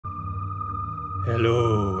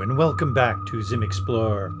Hello and welcome back to ZIM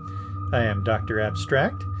Explore. I am Dr.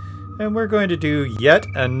 Abstract and we're going to do yet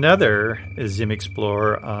another ZIM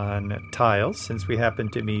Explore on tiles since we happen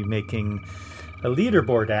to be making a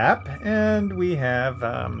leaderboard app and we have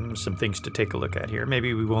some things to take a look at here.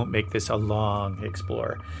 Maybe we won't make this a long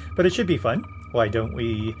explore, but it should be fun. Why don't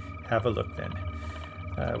we have a look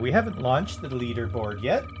then? We haven't launched the leaderboard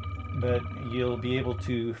yet, but you'll be able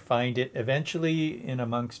to find it eventually in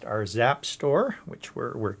amongst our Zap store, which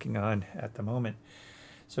we're working on at the moment.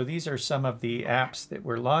 So these are some of the apps that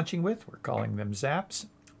we're launching with. We're calling them Zaps: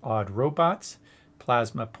 Odd Robots,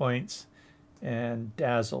 Plasma Points, and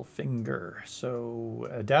Dazzle Finger.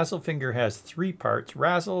 So Dazzle Finger has three parts: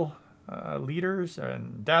 Razzle leaders,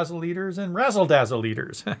 and Dazzle leaders, and Razzle Dazzle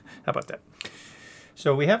leaders. How about that?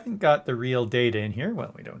 So we haven't got the real data in here.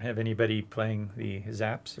 Well, we don't have anybody playing the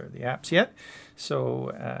Zaps or the apps yet.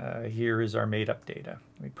 So here is our made up data.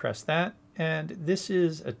 We press that, and this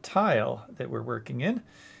is a tile that we're working in.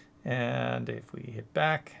 And if we hit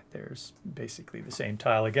back, there's basically the same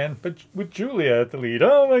tile again, but with Julia at the lead.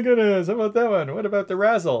 Oh my goodness, how about that one? What about the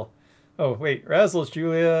Razzle? Oh wait, Razzle's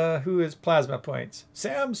Julia. Who is Plasma Points?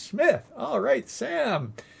 Sam Smith. All right,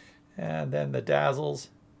 Sam. And then the Dazzles.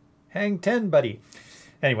 Hang 10, buddy.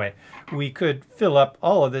 Anyway, we could fill up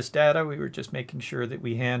all of this data. We were just making sure that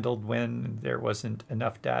we handled when there wasn't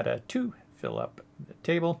enough data to fill up the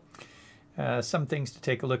table. Some things to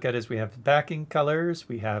take a look at is we have backing colors,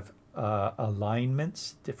 we have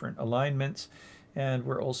alignments, different alignments, and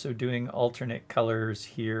we're also doing alternate colors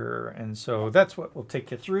here. And so that's what we'll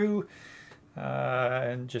take you through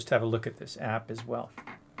and just have a look at this app as well.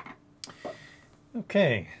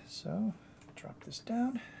 Okay, so drop this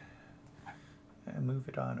down and move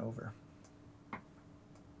it on over.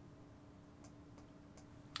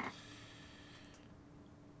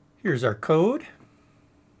 Here's our code.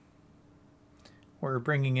 We're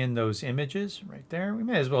bringing in those images right there. We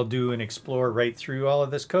may as well do an explore right through all of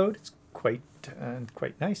this code. It's quite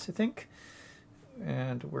nice, I think.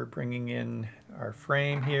 And we're bringing in our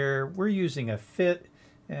frame here. We're using a fit,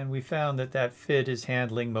 and we found that that fit is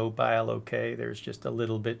handling mobile okay. There's just a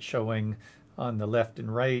little bit showing on the left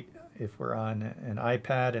and right if we're on an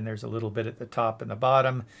iPad, and there's a little bit at the top and the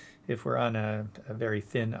bottom if we're on a very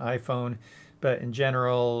thin iPhone. But in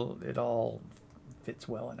general, it all fits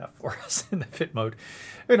well enough for us in the fit mode.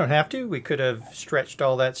 We don't have to. We could have stretched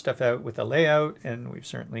all that stuff out with a layout, and we've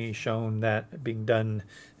certainly shown that being done.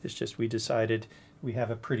 It's just we decided we have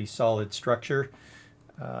a pretty solid structure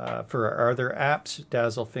for our other apps,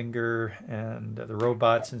 Dazzle Finger and the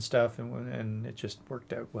robots and stuff, and it just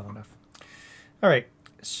worked out well enough. All right,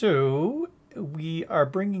 so we are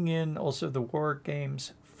bringing in also the War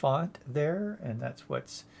Games font there, and that's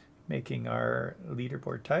what's making our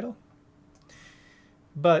leaderboard title.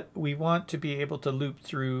 But we want to be able to loop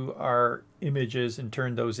through our images and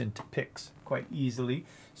turn those into pics quite easily.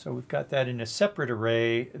 So we've got that in a separate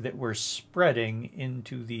array that we're spreading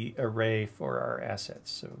into the array for our assets.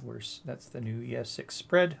 So that's the new ES6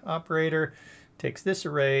 spread operator. Takes this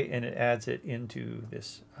array and it adds it into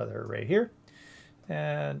this other array here.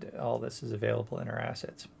 And all this is available in our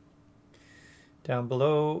assets. Down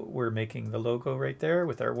below, we're making the logo right there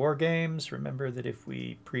with our War Games. Remember that if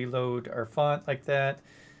we preload our font like that,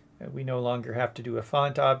 we no longer have to do a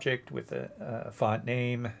font object with a font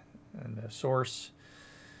name and a source.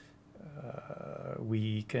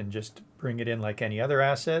 We can just bring it in like any other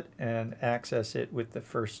asset and access it with the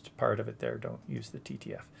first part of it there. Don't use the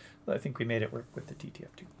TTF. Well, I think we made it work with the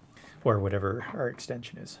TTF too, or whatever our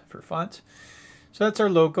extension is for fonts. So that's our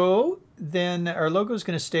logo. Then our logo is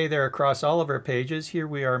going to stay there across all of our pages. Here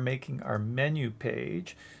we are making our menu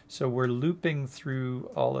page. So we're looping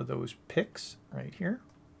through all of those pics right here.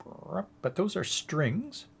 But those are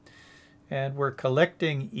strings. And we're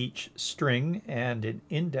collecting each string and an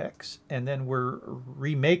index. And then we're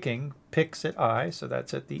remaking pics at I. So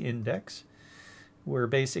that's at the index. We're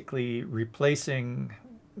basically replacing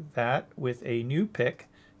that with a new pic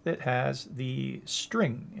that has the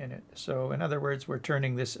string in it. So in other words, we're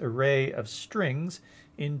turning this array of strings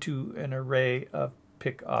into an array of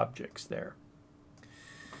pic objects there.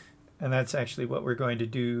 And that's actually what we're going to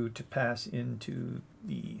do to pass into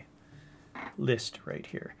the list right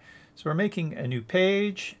here. So we're making a new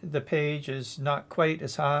page. The page is not quite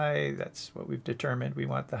as high. That's what we've determined we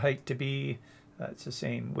want the height to be. It's the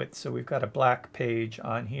same width. So we've got a black page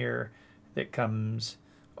on here that comes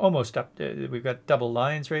almost up to, we've got double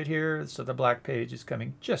lines right here, so the black page is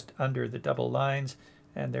coming just under the double lines,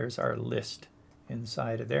 and there's our list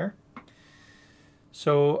inside of there.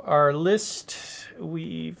 So our list,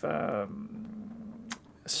 we've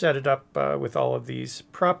set it up with all of these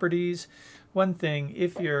properties. One thing,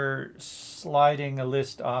 if you're sliding a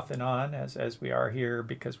list off and on, as we are here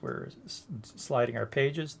because we're sliding our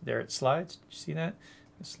pages, there it slides. You see that?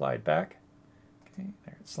 Slide back. Okay,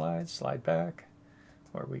 there it slides, slide back.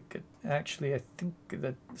 Or we could actually, I think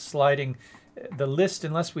that sliding, the list,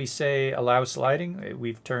 unless we say allow sliding,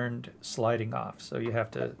 we've turned sliding off. So you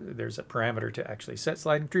have to, there's a parameter to actually set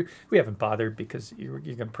sliding true. We haven't bothered because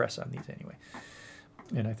you can press on these anyway.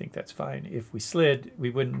 And I think that's fine. If we slid, we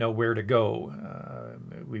wouldn't know where to go.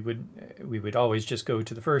 We would always just go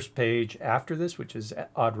to the first page after this, which is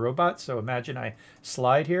odd robots. So imagine I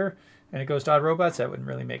slide here and it goes to odd robots. That wouldn't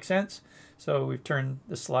really make sense. So we've turned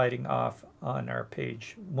the sliding off on our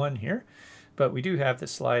page 1 here, but we do have the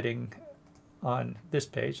sliding on this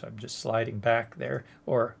page. So I'm just sliding back there,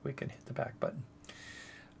 or we can hit the back button.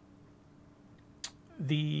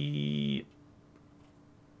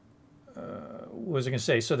 What was I going to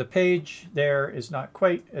say? So the page there is not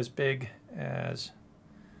quite as big as,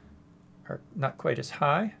 or not quite as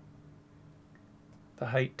high. The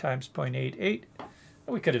height times 0.88.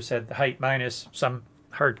 We could have said the height minus some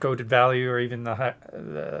hard-coded value, or even the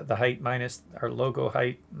height minus our logo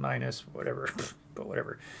height minus whatever, but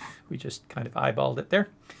whatever. We just kind of eyeballed it there.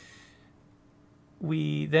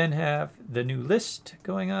 We then have the new list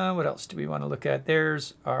going on. What else do we want to look at?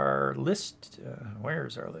 There's our list.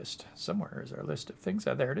 Where's our list? Somewhere is our list of things.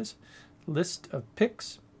 Oh, there it is. List of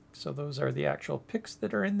picks. So those are the actual picks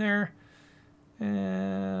that are in there.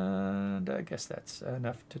 And I guess that's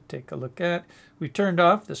enough to take a look at. We turned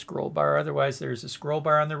off the scroll bar. Otherwise, there's a scroll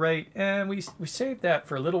bar on the right. And we saved that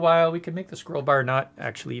for a little while. We can make the scroll bar not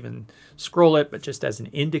actually even scroll it, but just as an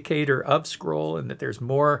indicator of scroll and that there's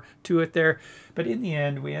more to it there. But in the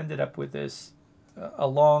end, we ended up with this a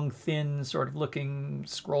long, thin sort of looking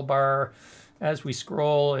scroll bar. As we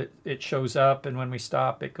scroll, it shows up, and when we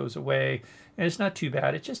stop, it goes away. And it's not too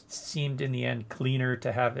bad. It just seemed in the end cleaner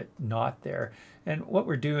to have it not there. And what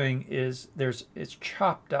we're doing is it's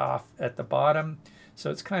chopped off at the bottom, so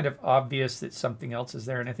it's kind of obvious that something else is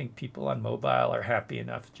there. And I think people on mobile are happy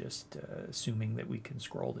enough just assuming that we can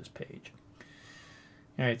scroll this page.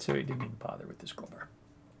 All right, so we didn't even bother with the scroll bar.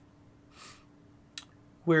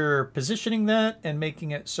 We're positioning that and making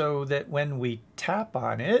it so that when we tap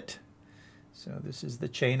on it, so this is the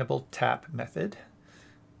chainable tap method,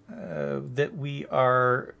 that we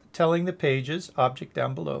are telling the pages, object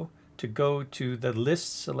down below, to go to the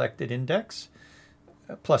list selected index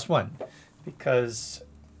 +1, because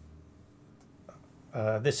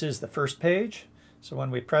this is the first page. So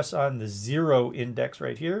when we press on the 0 index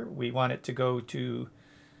right here, we want it to go to,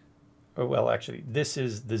 or well, actually, this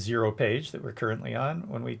is the 0 page that we're currently on.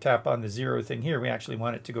 When we tap on the 0 thing here, we actually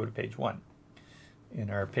want it to go to page 1 in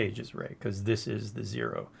our pages array, because this is the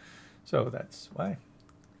 0. So that's why.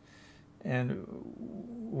 And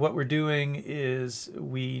what we're doing is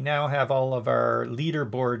we now have all of our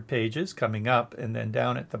leaderboard pages coming up, and then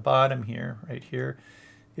down at the bottom here, right here,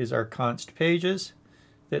 is our const pages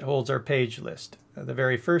that holds our page list. The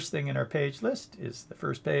very first thing in our page list is the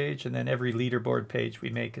first page, and then every leaderboard page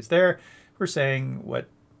we make is there. We're saying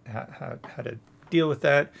how to deal with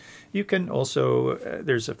that. You can also,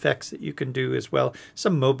 there's effects that you can do as well.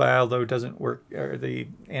 Some mobile, though, doesn't work, or the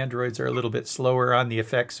Androids are a little bit slower on the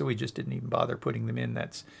effects, so we just didn't even bother putting them in.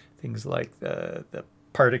 That's things like the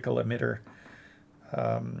particle emitter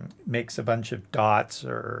makes a bunch of dots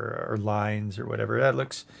or lines or whatever. That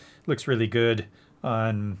looks really good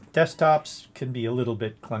on desktops, can be a little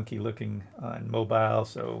bit clunky looking on mobile,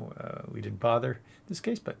 so we didn't bother in this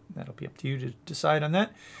case, but that'll be up to you to decide on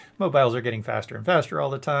that. Mobiles are getting faster and faster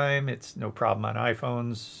all the time. It's no problem on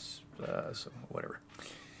iPhones, so whatever.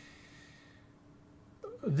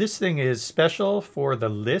 This thing is special for the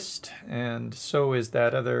list, and so is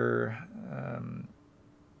that other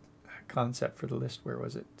concept for the list. Where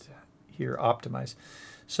was it? Here, optimize.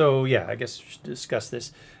 So yeah, I guess we should discuss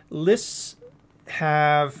this. Lists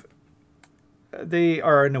they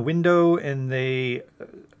are in a window and they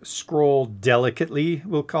scroll delicately,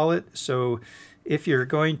 we'll call it. So if you're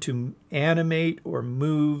going to animate or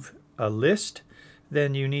move a list,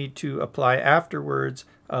 then you need to apply afterwards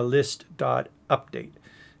a list.update.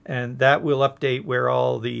 And that will update where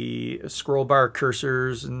all the scroll bar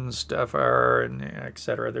cursors and stuff are, and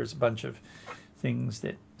etc. There's a bunch of things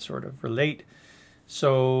that sort of relate.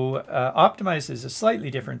 So optimize is a slightly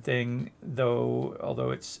different thing, though,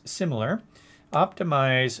 although it's similar.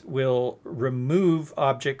 Optimize will remove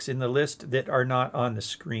objects in the list that are not on the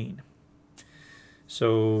screen.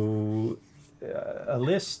 So a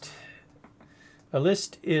list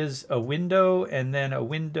is a window, and then a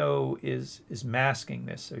window is masking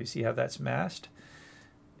this. So you see how that's masked?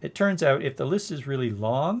 it turns out if the list is really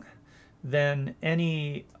long, then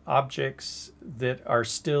any objects that are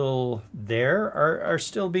still there are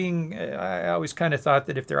still being, I always kind of thought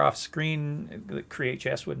that if they're off screen,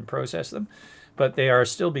 CreateJS wouldn't process them, but they are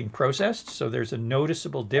still being processed. So there's a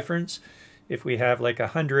noticeable difference if we have like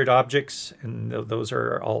 100 objects and those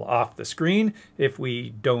are all off the screen. If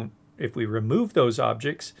we remove those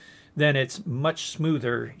objects, then it's much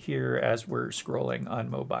smoother here as we're scrolling on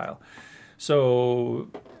mobile. So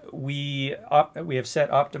we have set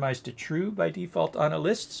optimize to true by default on a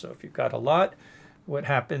list. So if you've got a lot, what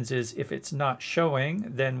happens is if it's not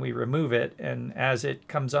showing, then we remove it, and as it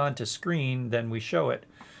comes onto screen, then we show it.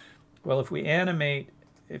 Well, if we animate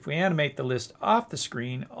the list off the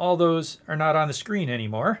screen, all those are not on the screen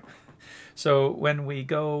anymore. So when we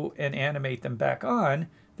go and animate them back on,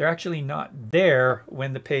 they're actually not there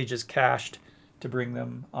when the page is cached to bring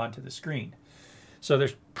them onto the screen. So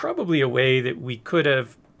there's probably a way that we could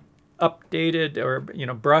have updated or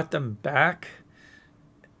brought them back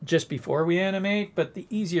just before we animate, but the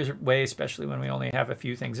easiest way, especially when we only have a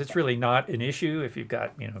few things, it's really not an issue if you've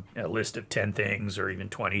got a list of 10 things or even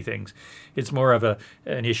 20 things. It's more of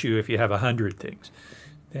an issue if you have 100 things.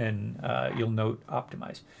 Then you'll note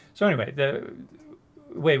optimize. So anyway, the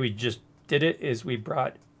way we just did it is we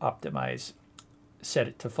brought optimize, set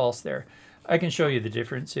it to false there. I can show you the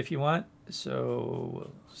difference if you want. So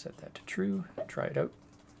we'll set that to true, try it out.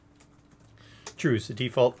 True is the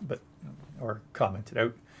default, or comment it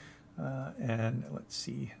out. And let's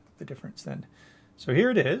see the difference then. So here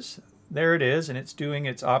it is. There it is, and it's doing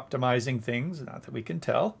its optimizing things, not that we can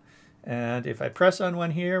tell. And if I press on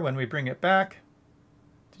one here, when we bring it back,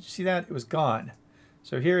 did you see that? It was gone.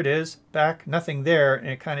 So here it is, back, nothing there, and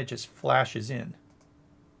it kind of just flashes in.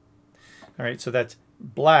 All right, so that's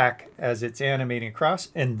black as it's animating across,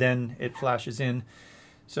 and then it flashes in.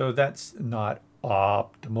 So that's not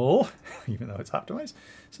optimal, even though it's optimized.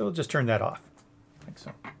 So we'll just turn that off, like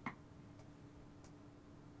so.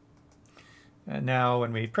 And now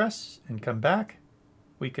when we press and come back,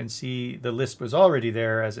 we can see the list was already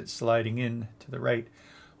there as it's sliding in to the right.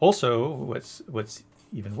 Also, what's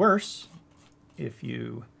even worse, if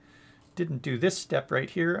you didn't do this step right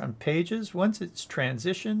here on pages, once it's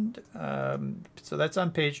transitioned, so that's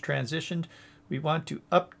on page transitioned, we want to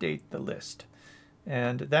update the list.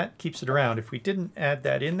 And that keeps it around. If we didn't add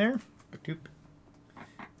that in there,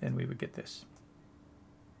 then we would get this.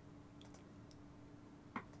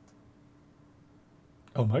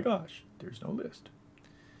 Oh my gosh, there's no list.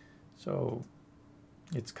 So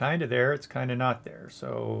it's kind of there, it's kind of not there.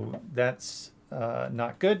 So that's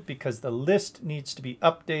not good, because the list needs to be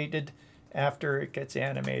updated after it gets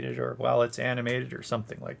animated or while it's animated or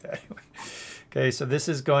something like that. Okay, so this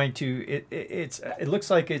is going to, it looks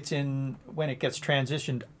like it's in, when it gets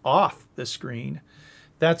transitioned off the screen,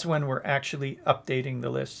 that's when we're actually updating the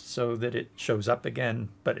list so that it shows up again,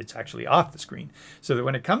 but it's actually off the screen. So that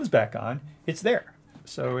when it comes back on, it's there.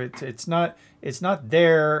 So it's not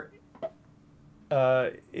there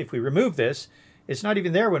if we remove this. It's not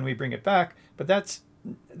even there when we bring it back, but that's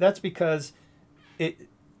because it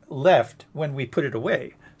left when we put it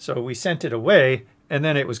away. So we sent it away and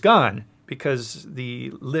then it was gone, because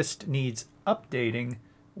the list needs updating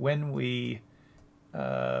when we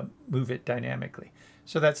move it dynamically.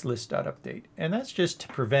 So that's list.update. And that's just to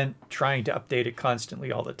prevent trying to update it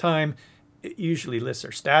constantly all the time. Usually lists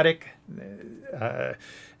are static.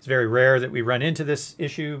 It's very rare that we run into this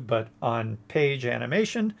issue, but on page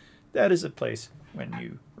animation, that is a place when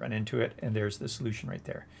you run into it, and there's the solution right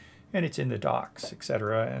there. And it's in the docs,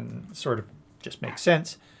 etc., and sort of just makes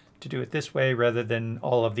sense to do it this way rather than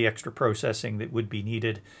all of the extra processing that would be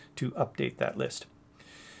needed to update that list.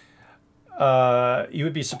 You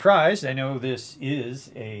would be surprised. I know this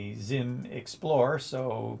is a ZIM Explore,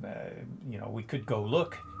 so we could go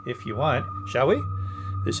look if you want, shall we?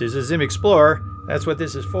 This is a ZIM Explorer. That's what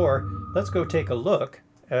this is for. Let's go take a look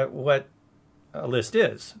at what a list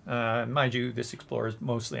is. Mind you, this Explorer is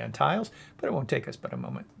mostly on tiles, but it won't take us but a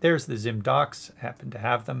moment. There's the ZIM docs, happen to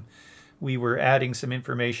have them. We were adding some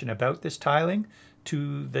information about this tiling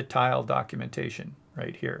to the tile documentation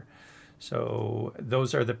right here. So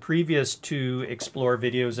those are the previous two Explore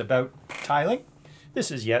videos about tiling.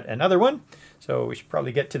 This is yet another one, so we should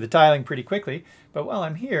probably get to the tiling pretty quickly. But while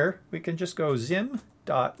I'm here, we can just go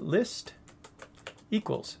zim.list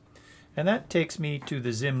equals. And that takes me to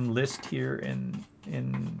the ZIM list here in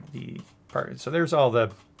the part. So there's all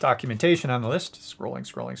the documentation on the list, scrolling,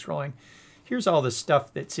 scrolling, scrolling. Here's all the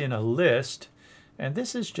stuff that's in a list. And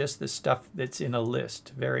this is just the stuff that's in a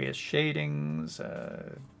list. Various shadings,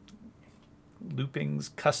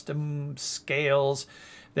 loopings, custom scales.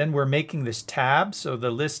 Then we're making this tab, so the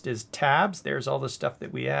list is tabs. There's all the stuff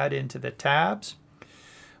that we add into the tabs.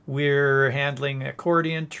 We're handling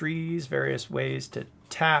accordion trees, various ways to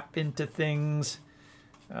tap into things,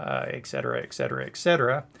 etc., etc.,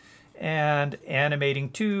 etc., and animating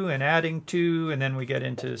to and adding to, and then we get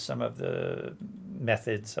into some of the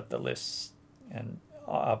methods of the lists and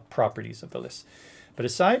properties of the list. But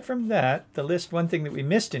aside from that, the list, one thing that we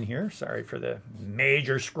missed in here, sorry for the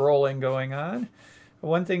major scrolling going on,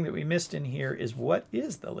 one thing that we missed in here is, what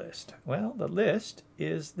is the list? Well, the list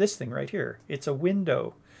is this thing right here. It's a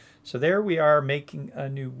window. So there we are making a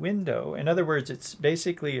new window. In other words, it's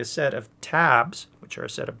basically a set of tabs, which are a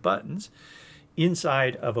set of buttons,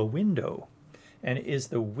 inside of a window. And it is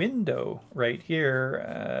the window right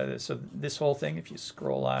here. So this whole thing, if you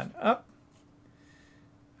scroll on up,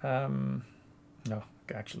 no,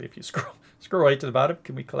 actually, if you scroll right to the bottom,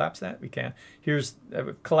 can we collapse that? We can. Here's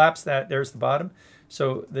collapse that. There's the bottom.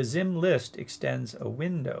 So the ZIM list extends a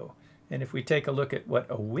window. And if we take a look at what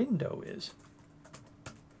a window is,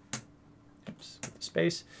 oops, with the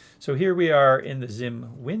space. So here we are in the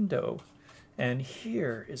ZIM window. And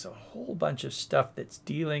here is a whole bunch of stuff that's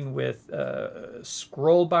dealing with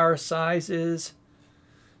scroll bar sizes.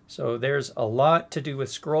 So there's a lot to do with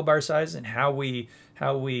scroll bar size and how we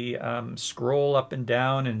scroll up and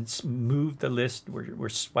down and move the list. We're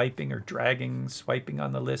swiping or dragging, swiping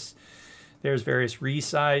on the list. There's various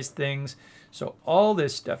resize things. So all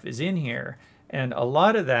this stuff is in here, and a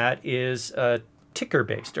lot of that is ticker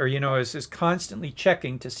based, or is just constantly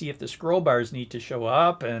checking to see if the scroll bars need to show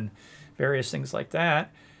up and various things like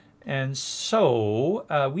that. And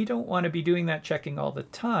so we don't want to be doing that checking all the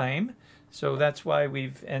time. So that's why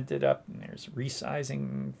we've ended up, there's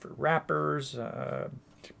resizing for wrappers,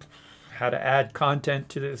 how to add content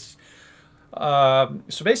to this.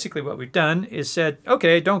 So basically what we've done is said,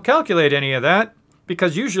 okay, don't calculate any of that,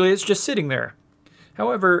 because usually it's just sitting there.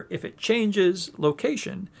 However, if it changes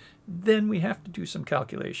location, then we have to do some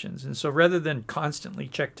calculations. And so rather than constantly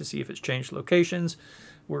check to see if it's changed locations,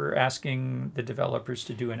 we're asking the developers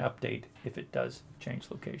to do an update if it does change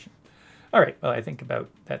location. All right, well, I think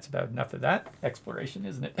that's about enough of that exploration,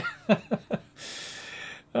 isn't it?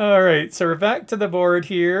 All right, so we're back to the board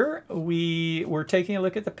here. We were taking a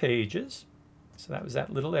look at the pages. So that was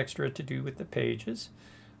that little extra to do with the pages.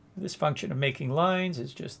 This function of making lines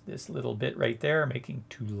is just this little bit right there, making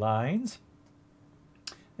 2 lines.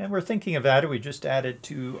 And we're thinking of that. We just added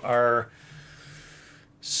to our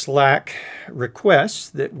Slack requests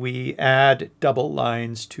that we add double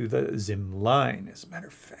lines to the ZIM line. As a matter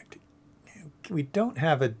of fact, we don't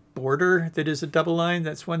have a border that is a double line.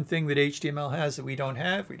 That's one thing that HTML has that we don't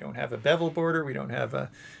have. We don't have a bevel border. We don't have a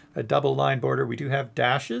double line border. We do have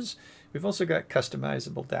dashes. We've also got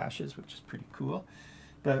customizable dashes, which is pretty cool.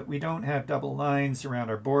 But we don't have double lines around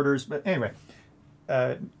our borders. But anyway,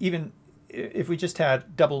 even if we just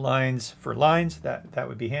had double lines for lines, that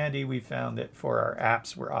would be handy. We found that for our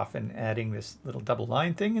apps, we're often adding this little double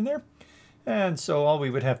line thing in there. And so all we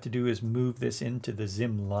would have to do is move this into the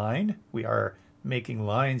ZIM line. We are making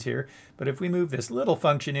lines here. But if we move this little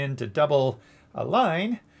function in to double a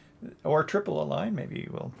line or triple a line, maybe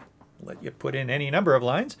we'll let you put in any number of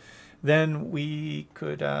lines, then we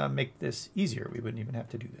could make this easier. We wouldn't even have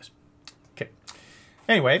to do this. Okay.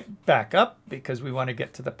 Anyway, back up, because we want to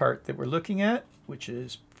get to the part that we're looking at, which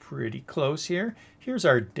is pretty close here. Here's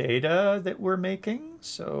our data that we're making.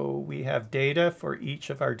 So we have data for each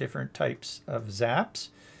of our different types of zaps.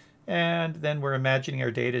 And then we're imagining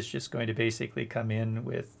our data is just going to basically come in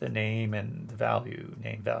with the name and the value,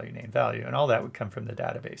 name, value, name, value. And all that would come from the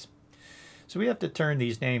database. So we have to turn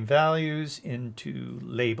these name values into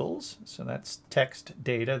labels. So that's text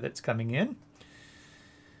data that's coming in.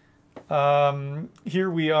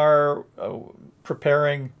 Here we are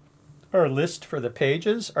preparing our list for the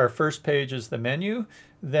pages. Our first page is the menu.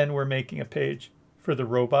 Then we're making a page for the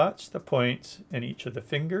robots, the points, and each of the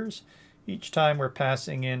fingers. Each time we're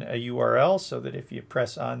passing in a URL so that if you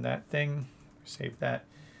press on that thing, save that,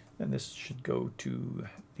 then this should go to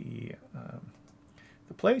the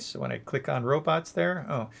place. So when I click on robots there,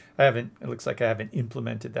 oh, it looks like I haven't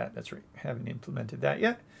implemented that. That's right, I haven't implemented that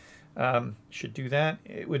yet. Should do that.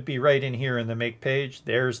 It would be right in here in the make page.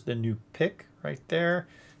 There's the new pick right there.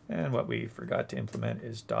 And what we forgot to implement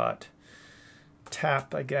is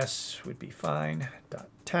 .tap, I guess, would be fine.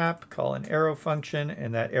 .tap, call an arrow function,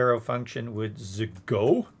 and that arrow function would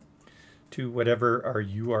go to whatever our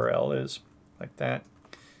URL is, like that.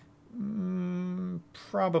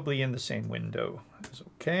 Probably in the same window is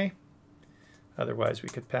okay. Otherwise, we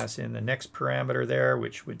could pass in the next parameter there,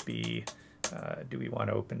 which would be Do we want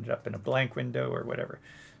to open it up in a blank window or whatever?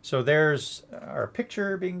 So there's our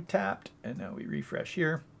picture being tapped, and now we refresh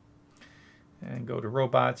here and go to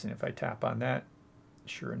robots, and if I tap on that,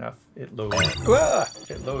 sure enough, it loads.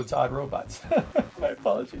 It loads odd robots. My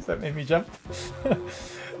apologies, that made me jump.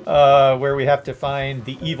 Where we have to find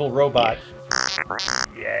the evil robot.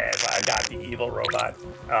 Yes, I got the evil robot.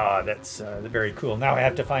 That's very cool. Now I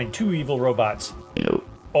have to find 2 evil robots. No.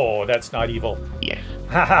 Oh, that's not evil. Yes.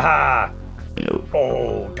 Ha ha ha! No.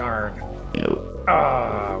 Oh, darn.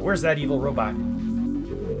 No. Where's that evil robot?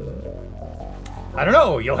 I don't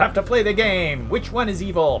know. You'll have to play the game. Which one is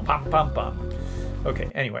evil? Pum, pum, pum.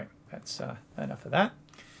 Okay, anyway, that's enough of that.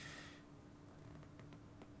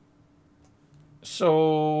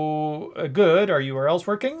 So, good. Are URLs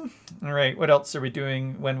working? All right, what else are we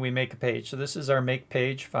doing when we make a page? So this is our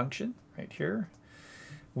makePage function right here.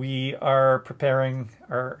 We are preparing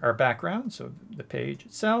our background, so the page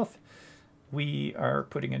itself. We are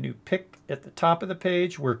putting a new pic at the top of the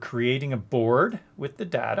page. We're creating a board with the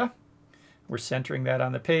data. We're centering that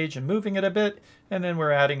on the page and moving it a bit, and then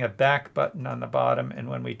we're adding a back button on the bottom, and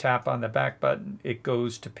when we tap on the back button, it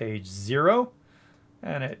goes to page 0,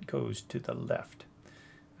 and it goes to the left.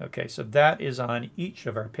 Okay, so that is on each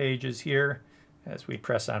of our pages here. As we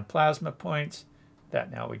press on plasma points,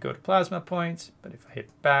 that now we go to plasma points, but if I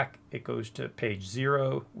hit back, it goes to page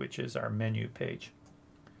 0, which is our menu page.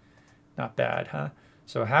 Not bad, huh?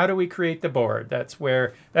 So how do we create the board? That's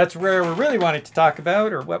where we're really wanting to talk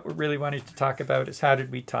about, or what we're really wanting to talk about is how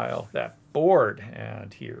did we tile that board?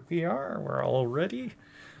 And here we are, we're all ready.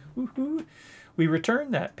 Woohoo! We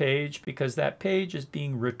return that page because that page is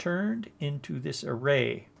being returned into this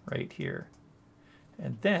array right here.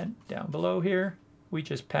 And then down below here, we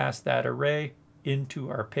just pass that array into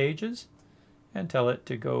our pages and tell it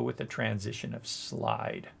to go with a transition of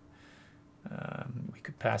slide. We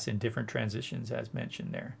could pass in different transitions as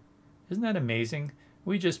mentioned there. Isn't that amazing?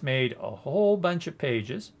 We just made a whole bunch of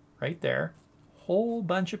pages right there, whole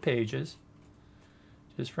bunch of pages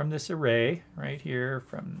just from this array right here.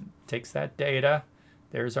 Takes that data.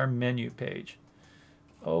 There's our menu page.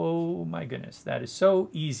 Oh my goodness, that is so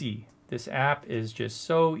easy. This app is just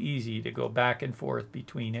so easy to go back and forth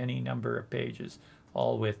between any number of pages,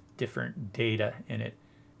 all with different data in it.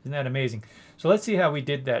 Isn't that amazing? So let's see how we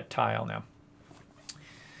did that tile now.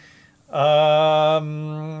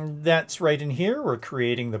 That's right in here. We're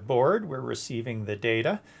creating the board. We're receiving the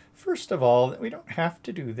data. First of all, we don't have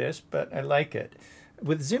to do this, but I like it.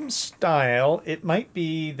 With ZIM style, it might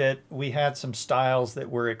be that we had some styles that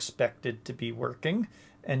were expected to be working,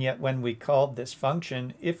 and yet when we called this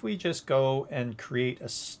function, if we just go and create a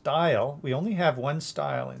style, we only have one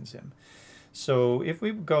style in ZIM. So if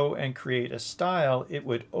we go and create a style, it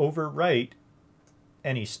would overwrite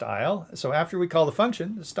any style. So after we call the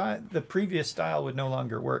function, the previous style would no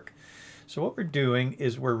longer work. So what we're doing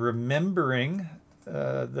is we're remembering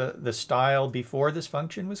the style before this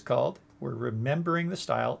function was called. We're remembering the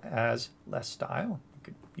style as less style. You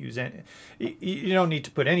could use any, you don't need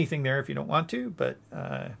to put anything there if you don't want to, but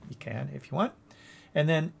you can if you want. And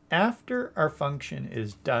then after our function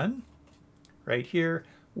is done, right here,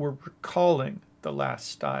 we're recalling the last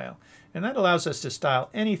style. And that allows us to style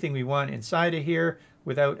anything we want inside of here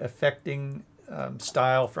without affecting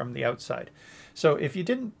style from the outside. So if you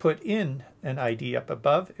didn't put in an ID up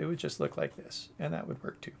above, it would just look like this, and that would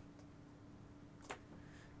work too.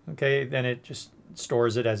 Okay, then it just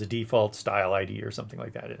stores it as a default style ID or something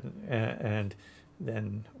like that, and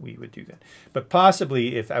then we would do that. But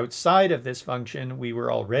possibly if outside of this function we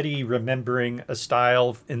were already remembering a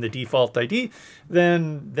style in the default ID,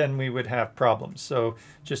 then we would have problems. So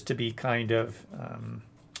just to be kind of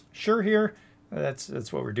sure here, that's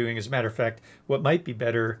what we're doing. As a matter of fact, what might be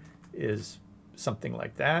better is something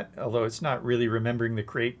like that, although it's not really remembering the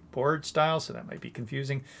create board style, so that might be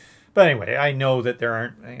confusing. But anyway, I know that there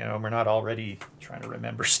aren't, we're not already trying to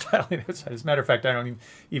remember styling outside. As a matter of fact, I don't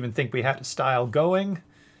even think we had a style going.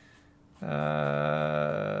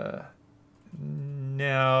 No,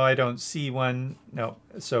 I don't see one. No.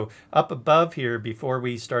 So up above here, before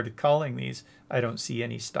we started calling these, I don't see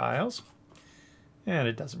any styles. And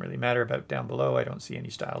it doesn't really matter about down below. I don't see any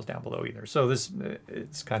styles down below either. So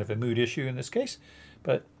it's kind of a mood issue in this case.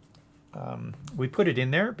 But we put it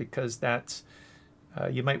in there because that's,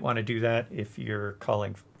 you might want to do that if you're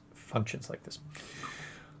calling functions like this.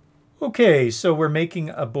 Okay, so we're making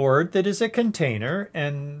a board that is a container,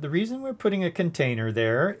 and the reason we're putting a container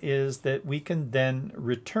there is that we can then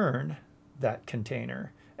return that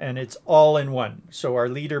container, and it's all in one. So our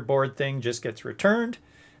leaderboard thing just gets returned,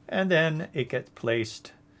 and then it gets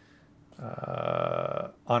placed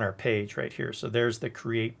on our page right here. So there's the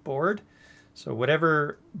create board. So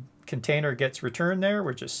whatever container gets returned there,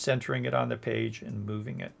 we're just centering it on the page and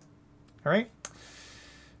moving it. All right.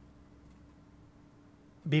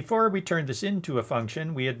 Before we turned this into a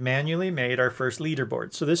function, we had manually made our first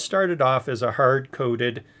leaderboard. So this started off as a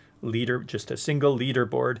hard-coded leader, just a single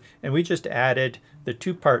leaderboard, and we just added the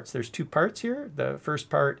two parts. There's two parts here. The first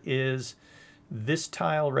part is this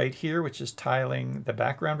tile right here, which is tiling the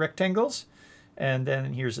background rectangles. And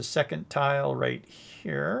then here's a second tile right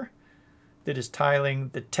here that is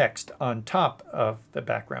tiling the text on top of the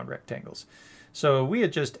background rectangles. So we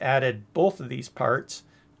had just added both of these parts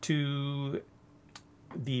to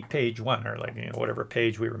the page 1, or like, whatever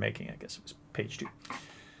page we were making. I guess it was page 2.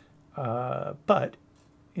 But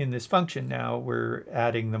in this function now, we're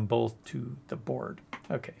adding them both to the board.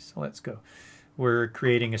 Okay, so let's go. We're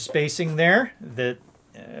creating a spacing there that,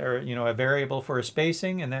 or a variable for a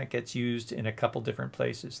spacing, and that gets used in a couple different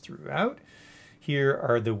places throughout. Here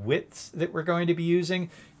are the widths that we're going to be using,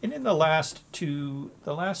 and in the last two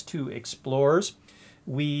explores,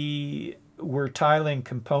 we were tiling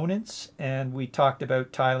components, and we talked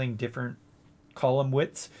about tiling different column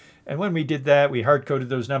widths. And when we did that, we hard-coded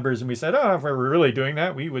those numbers, and we said, oh, if we were really doing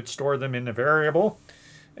that, we would store them in a variable.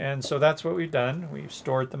 And so that's what we've done. We've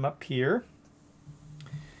stored them up here,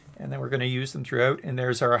 and then we're going to use them throughout. And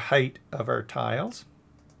there's our height of our tiles.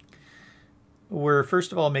 We're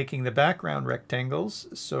first of all making the background rectangles,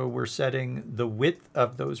 so we're setting the width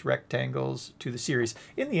of those rectangles to the series.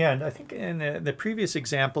 In the end, I think in the previous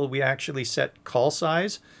example, we actually set call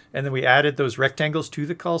size, and then we added those rectangles to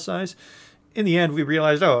the call size. In the end, we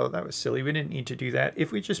realized, oh, that was silly. We didn't need to do that.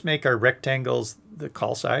 If we just make our rectangles the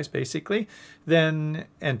call size, basically, then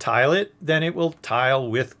and tile it, then it will tile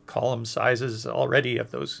with column sizes already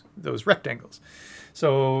of those rectangles.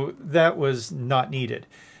 So that was not needed.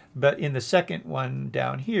 But in the second one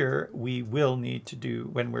down here, we will need to do,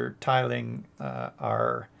 when we're tiling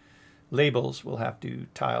our labels, we'll have to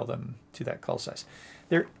tile them to that call size.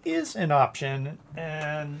 There is an option,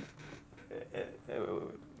 and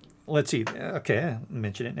let's see. Okay, I'll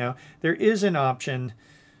mention it now. There is an option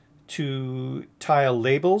to tile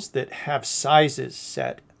labels that have sizes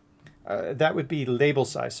set. That would be label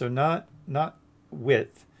size. So not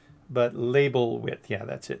width, but label width. Yeah,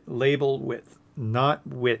 that's it. Label width. Not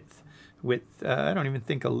width. Width. I don't even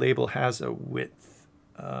think a label has a width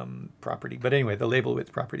property. But anyway, the label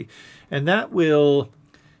width property. And that will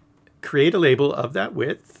create a label of that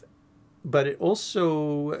width. But it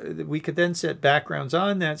also, we could then set backgrounds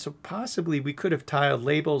on that. So possibly we could have tiled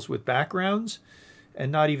labels with backgrounds and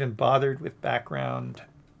not even bothered with background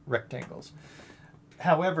rectangles.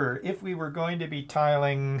 However, if we were going to be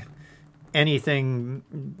tiling anything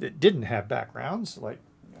that didn't have backgrounds, like,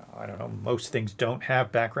 I don't know, most things don't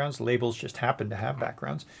have backgrounds. Labels just happen to have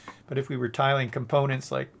backgrounds. But if we were tiling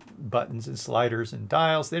components like buttons and sliders and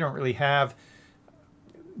dials, they don't really have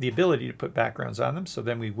the ability to put backgrounds on them. So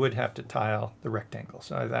then we would have to tile the rectangle.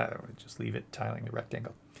 So that I would just leave it tiling the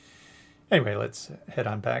rectangle. Anyway, let's head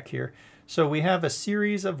on back here. So we have a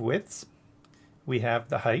series of widths. We have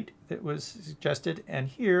the height that was suggested. And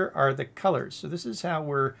here are the colors. So this is how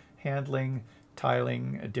we're handling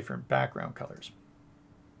tiling different background colors.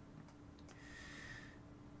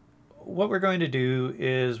 What we're going to do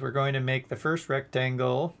is we're going to make the first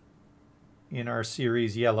rectangle in our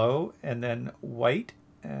series yellow, and then white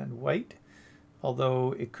and white,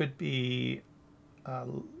 although it could be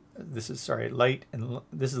this is light, and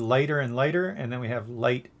this is lighter and lighter, and then we have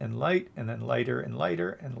light, and then lighter and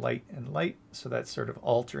lighter, and light, so that's sort of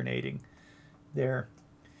alternating there.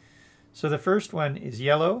 So the first one is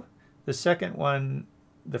yellow. The second one,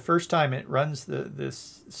 the first time it runs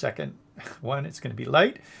this second one, it's going to be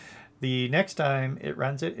light. The next time it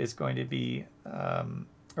runs it, it's going to be,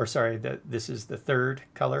 this is the third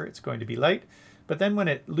color, it's going to be light. But then when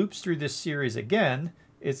it loops through this series again,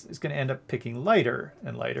 it's going to end up picking lighter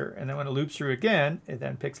and lighter. And then when it loops through again, it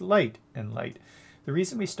then picks light and light. The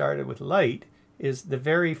reason we started with light is the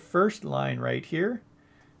very first line right here.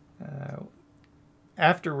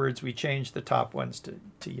 Afterwards, we changed the top ones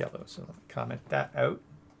to yellow. So let me comment that out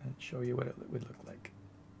and show you what it would look like.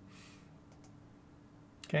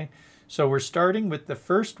 Okay, so we're starting with the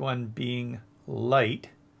first one being light,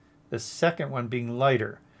 the second one being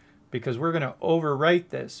lighter, because we're going to overwrite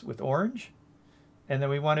this with orange, and then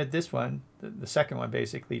we wanted this one, the second one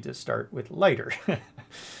basically, to start with lighter.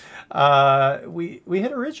 We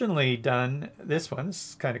had originally done this one,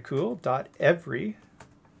 this is kind of cool, .every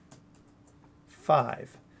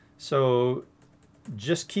 5. So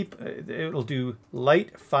just keep, it'll do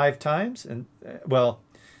light 5 times, and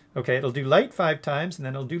okay, it'll do light 5 times, and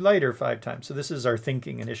then it'll do lighter 5 times. So this is our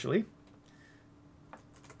thinking initially.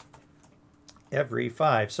 every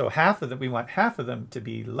 5. So half of them, we want half of them to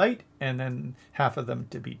be light and then half of them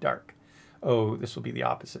to be dark. Oh, this will be the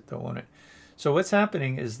opposite though, won't it? So what's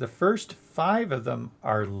happening is the first 5 of them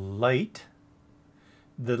are light.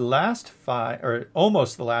 The last 5, or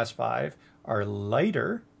almost the last 5, are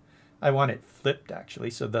lighter. I want it flipped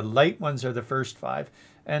actually. So the light ones are the first 5.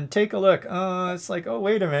 And take a look. It's like, oh,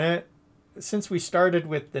 wait a minute. Since we started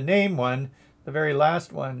with the name one, the very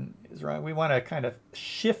last one is wrong. We want to kind of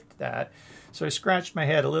shift that. So I scratched my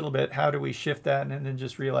head a little bit. How do we shift that? And then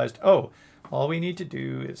just realized, oh, all we need to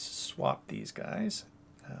do is swap these guys.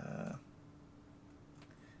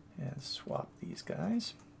 And swap these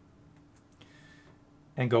guys.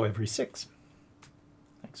 And go every 6.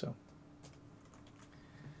 Like so.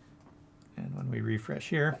 And when we refresh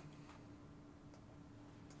here,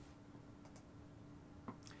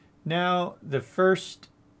 now the first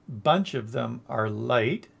bunch of them are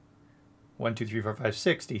light, 1, 2, 3, 4, 5,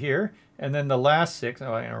 6 to here, and then the last 6,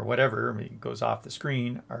 or whatever, it goes off the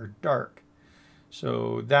screen, are dark.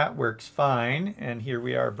 So that works fine, and here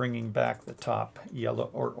we are bringing back the top yellow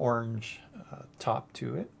or orange top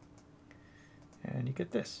to it, and you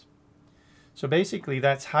get this. So basically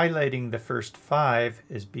that's highlighting the first 5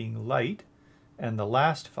 as being light, and the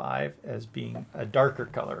last 5 as being a darker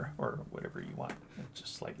color, or whatever you want. It's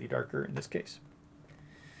just slightly darker in this case.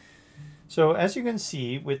 So as you can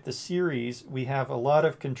see, with the series, we have a lot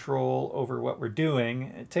of control over what we're doing.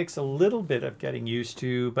 It takes a little bit of getting used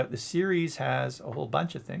to, but the series has a whole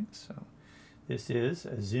bunch of things. So this is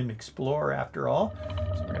a ZIM Explore after all.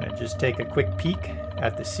 So we're going to just take a quick peek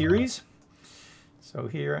at the series. So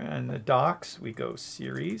here in the docs, we go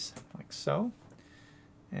series, like so.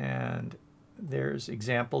 And there's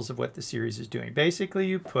examples of what the series is doing. Basically,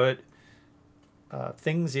 you put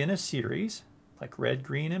things in a series, like red,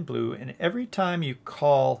 green, and blue, and every time you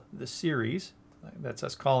call the series, that's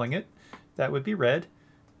us calling it, that would be red,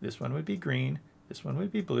 this one would be green, this one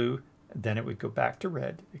would be blue, and then it would go back to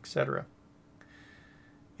red, etc.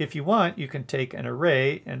 If you want, you can take an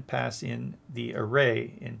array and pass in the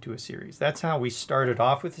array into a series. That's how we started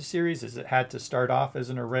off with the series, is it had to start off as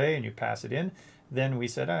an array and you pass it in. Then we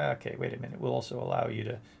said, okay, wait a minute, we'll also allow you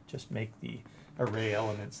to just make the array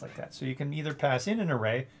elements like that. So you can either pass in an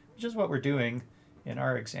array, which is what we're doing in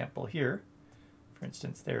our example here. For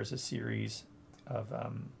instance, there's a series of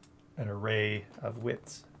an array of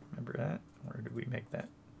widths. Remember that? Where did we make that?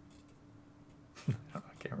 I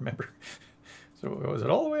can't remember. So was it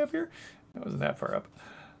all the way up here? It wasn't that far up.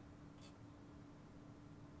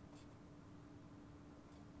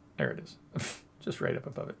 There it is. Just right up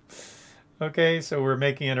above it. Okay, so we're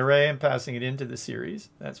making an array and passing it into the series.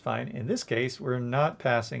 That's fine. In this case, we're not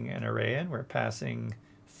passing an array in. We're passing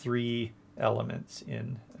 3 elements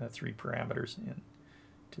in, 3 parameters in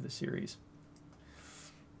to the series.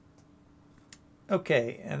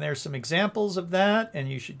 Okay, and there's some examples of that, and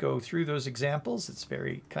you should go through those examples. It's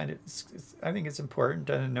very I think it's important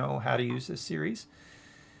to know how to use this series.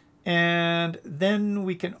 And then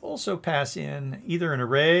we can also pass in either an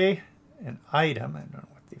array, an item. I don't know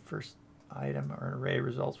what the first item or an array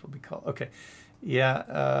results will be called. Okay,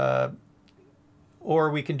 yeah,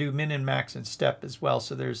 or we can do min and max and step as well.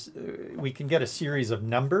 So there's we can get a series of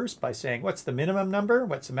numbers by saying what's the minimum number,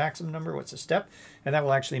 what's the maximum number, what's the step, and that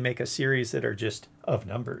will actually make a series that are just of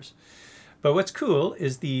numbers. But what's cool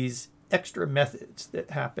is these extra methods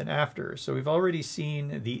that happen after. So we've already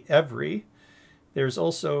seen the every. There's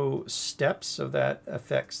also steps, so that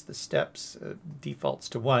affects the steps, defaults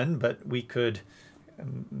to 1, but we could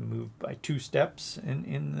move by 2 steps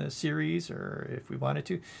in the series, or if we wanted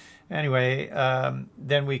to. Anyway,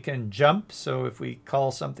 then we can jump. So if we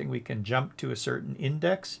call something, we can jump to a certain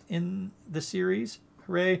index in the series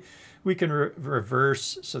array. We can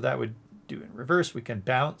reverse, so that would do in reverse. We can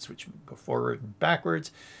bounce, which would go forward and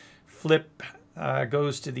backwards. Flip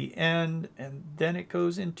goes to the end, and then it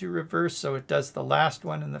goes into reverse, so it does the last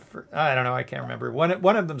one in the first. I don't know, I can't remember. One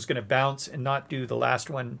of them is going to bounce and not do the last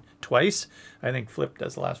one twice. I think flip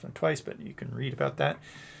does the last one twice, but you can read about that.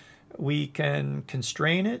 We can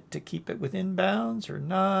constrain it to keep it within bounds or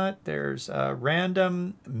not. There's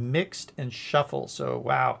random, mixed, and shuffle. So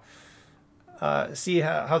wow. See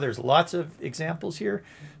how there's lots of examples here?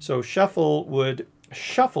 So shuffle would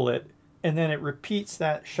shuffle it, and then it repeats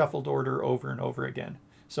that shuffled order over and over again.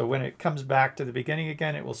 So when it comes back to the beginning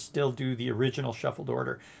again, it will still do the original shuffled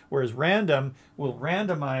order. Whereas random will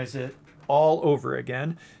randomize it all over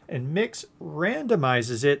again, and mix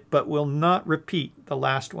randomizes it but will not repeat the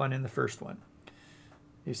last one in the first one.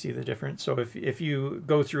 You see the difference? So if you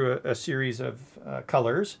go through a series of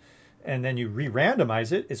colors and then you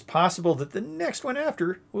re-randomize it, it's possible that the next one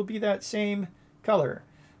after will be that same color.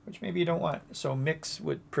 which maybe you don't want. So mix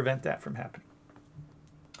would prevent that from happening.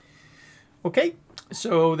 Okay,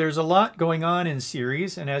 so there's a lot going on in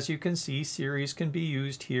series, and as you can see, series can be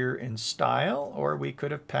used here in style, or we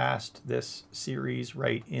could have passed this series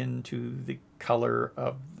right into the color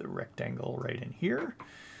of the rectangle right in here.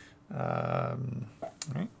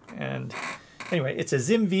 Right. And anyway, it's a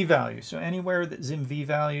ZIM v value, so anywhere that ZIM v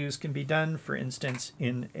values can be done, for instance,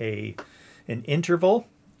 in an interval.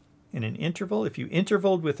 In an interval, if you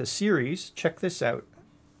intervaled with a series, check this out,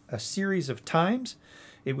 a series of times,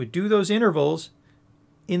 it would do those intervals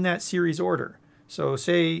in that series order. So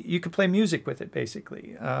say you could play music with it,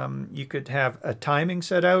 basically. You could have a timing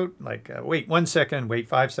set out, like wait 1 second, wait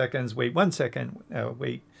 5 seconds, wait 1 second,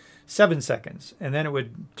 wait 7 seconds. And then it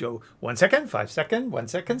would go 1 second, 5 seconds, 1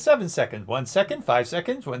 second, 7 seconds, 1 second, 5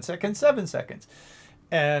 seconds, 1 second, 7 seconds.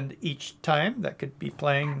 And each time that could be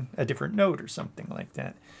playing a different note or something like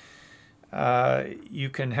that. You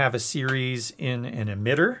can have a series in an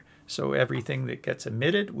emitter. So everything that gets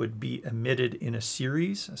emitted would be emitted in a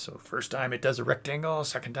series. So first time it does a rectangle,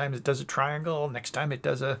 second time it does a triangle, next time it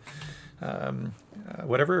does a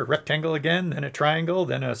whatever, a rectangle again, then a triangle,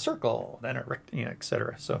 then a circle, then a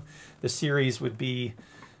etc. So the series would be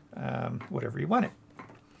whatever you want it.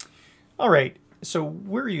 All right, so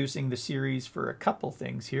we're using the series for a couple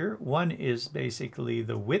things here. One is basically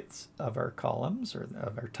the width of our columns or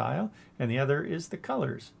of our tile, and the other is the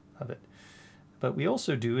colors of it. But we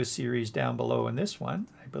also do a series down below in this one,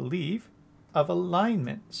 I believe, of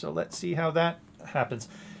alignment. So let's see how that happens.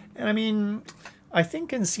 And I mean, I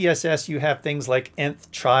think in CSS you have things like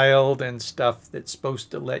nth child and stuff that's supposed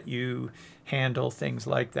to let you handle things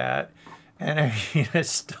like that. And I mean, I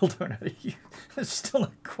still don't know. I'm still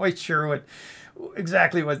not quite sure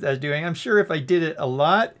exactly what that's doing. I'm sure if I did it a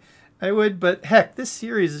lot, I would, but heck, this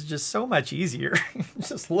series is just so much easier.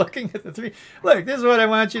 Just looking at the three. Look, this is what I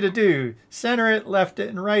want you to do. Center it, left it,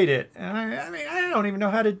 and right it. And I mean, I don't even know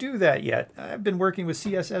how to do that yet. I've been working with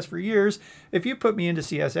CSS for years. If you put me into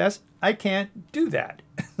CSS, I can't do that.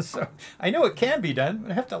 So I know it can be done, but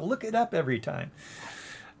I have to look it up every time.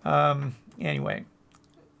 Anyway,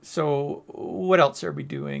 so what else are we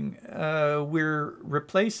doing? We're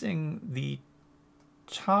replacing the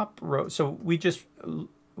top row. So we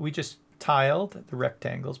just tiled the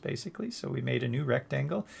rectangles, basically. So we made a new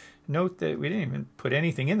rectangle. Note that we didn't even put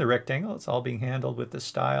anything in the rectangle. It's all being handled with the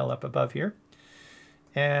style up above here.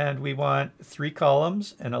 And we want 3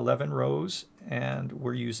 columns and 11 rows, and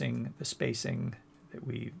we're using the spacing that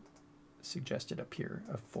we suggested up here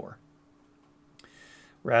of 4.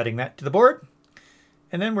 We're adding that to the board.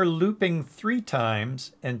 And then we're looping 3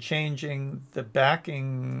 times and changing the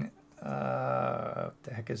backing. What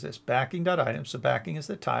the heck is this? Backing.item. So backing is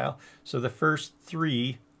the tile. So the first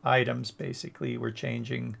 3 items, basically, we're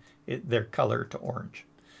changing their color to orange.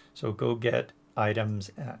 So go get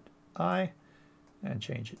items at I and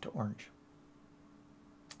change it to orange.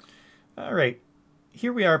 All right.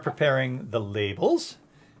 Here we are preparing the labels.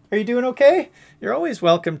 Are you doing okay? You're always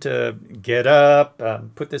welcome to get up,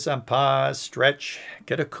 put this on pause, stretch,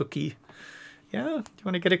 get a cookie. Yeah? Do you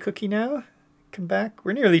want to get a cookie now? Come back.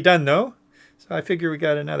 We're nearly done though. So I figure we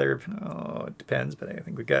got another, oh, it depends, but I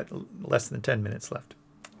think we got less than 10 minutes left.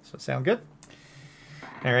 So sound good?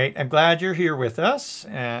 All right, I'm glad you're here with us.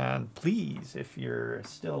 And please, if you're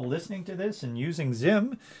still listening to this and using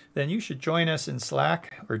ZIM, then you should join us in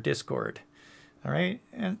Slack or Discord. All right,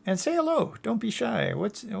 and say hello. Don't be shy.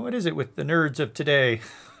 What is it with the nerds of today?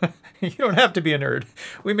 You don't have to be a nerd.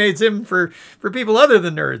 We made ZIM for people other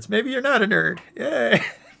than nerds. Maybe you're not a nerd. Yay.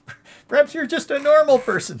 Perhaps you're just a normal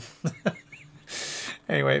person.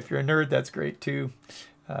 Anyway, if you're a nerd, that's great too.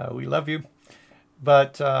 We love you.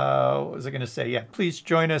 But what was I going to say? Yeah, please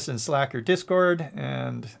join us in Slack or Discord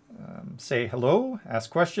and say hello, ask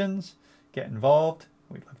questions, get involved.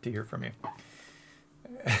 We'd love to hear from you.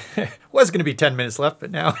 Was going to be 10 minutes left,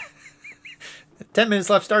 but now 10 minutes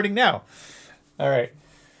left starting now. All right.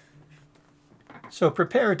 So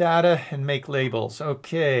prepare data and make labels.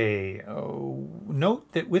 Okay. Oh,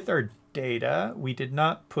 note that with our data, we did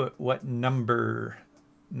not put what numbers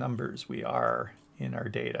we are in our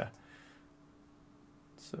data.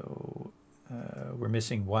 So we're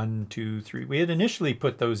missing 1, 2, 3. We had initially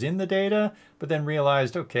put those in the data, but then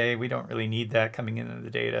realized, okay, we don't really need that coming into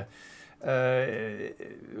the data.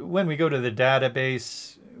 When we go to the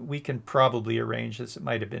database, we can probably arrange this. It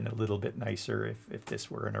might have been a little bit nicer if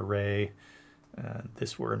this were an array,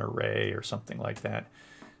 this were an array or something like that.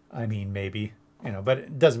 I mean, maybe, but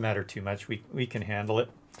it doesn't matter too much. We can handle it.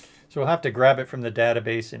 So we'll have to grab it from the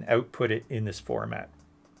database and output it in this format.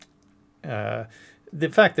 The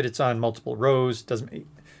fact that it's on multiple rows doesn't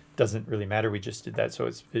doesn't really matter. We just did that so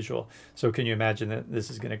it's visual. So can you imagine that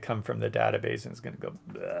this is going to come from the database and it's going to go,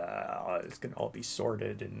 it's going to all be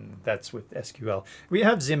sorted, and that's with SQL. We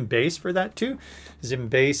have ZIM base for that too. ZIM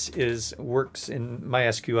base works in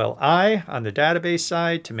MySQLi on the database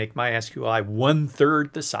side to make MySQLi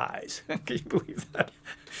 1/3 the size. Can you believe that?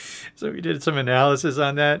 So we did some analysis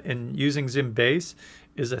on that, and using ZIM base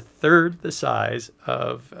is 1/3 the size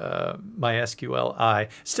of MySQLi.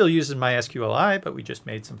 Still uses MySQLi, but we just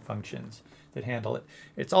made some functions that handle it.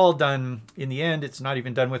 It's all done, in the end, it's not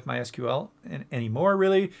even done with MySQL anymore,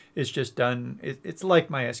 really. It's just done, it's like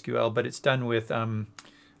MySQL, but it's done with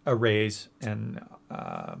arrays and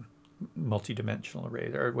multi-dimensional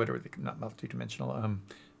arrays, or whatever, not multi-dimensional,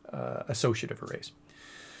 associative arrays.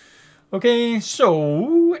 Okay,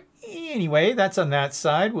 so anyway, that's on that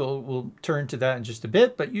side. We'll turn to that in just a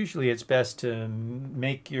bit, but usually it's best to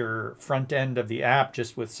make your front end of the app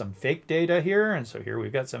just with some fake data here. And so here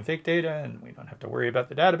we've got some fake data, and we don't have to worry about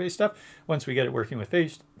the database stuff. Once we get it working with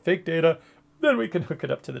fake data, then we can hook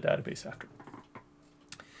it up to the database after.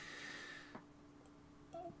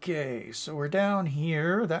 Okay, so we're down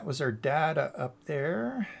here. That was our data up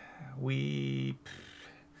there. We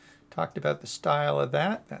talked about the style of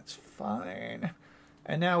that. That's fine.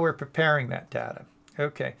 And now we're preparing that data.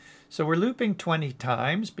 Okay, so we're looping 20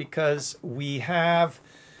 times because we have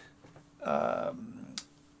up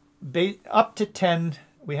to 10.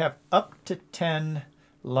 We have up to 10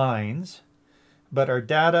 lines, but our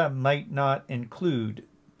data might not include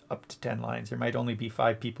up to 10 lines. There might only be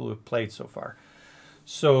 5 people who have played so far.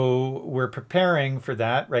 So we're preparing for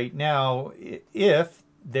that right now. If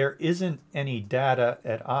there isn't any data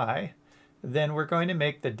at I, then we're going to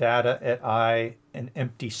make the data at I an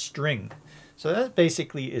empty string. So that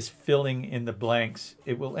basically is filling in the blanks.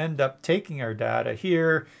 It will end up taking our data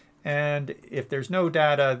here, and if there's no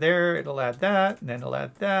data there, it'll add that, and then it'll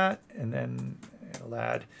add that, and then it'll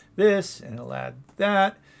add this, and it'll add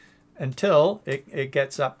that, until it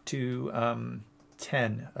gets up to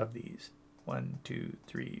 10 of these. 1, 2,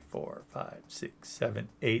 3, 4, 5, 6, 7,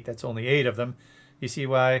 8. That's only 8 of them. You see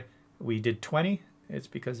why we did 20? It's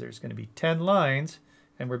because there's going to be 10 lines,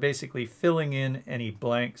 and we're basically filling in any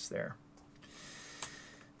blanks there.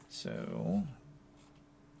 So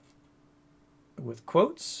with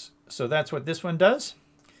quotes, so that's what this one does.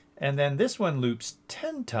 And then this one loops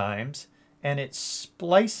 10 times, and it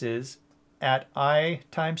splices at I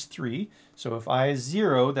times 3. So if I is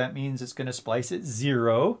 0, that means it's going to splice at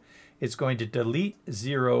 0. It's going to delete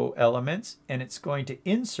 0 elements, and it's going to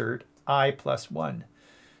insert I plus 1.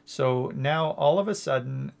 So now all of a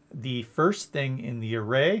sudden, the first thing in the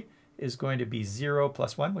array is going to be 0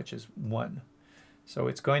 plus 1, which is 1. So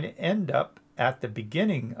it's going to end up at the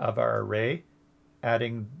beginning of our array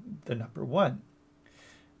adding the number 1.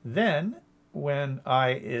 Then when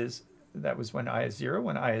I is, that was when I is 0,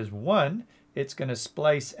 when I is 1, it's going to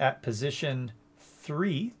splice at position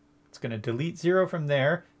 3. It's going to delete 0 from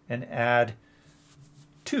there and add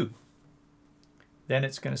 2. Then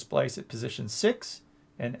it's going to splice at position 6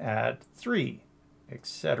 and add 3,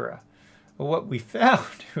 etc. Well, what we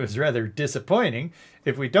found was rather disappointing.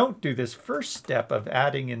 If we don't do this first step of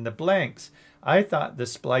adding in the blanks, I thought the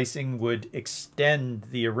splicing would extend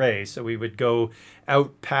the array. So we would go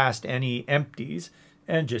out past any empties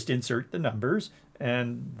and just insert the numbers,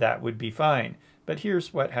 and that would be fine. But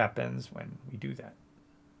here's what happens when we do that.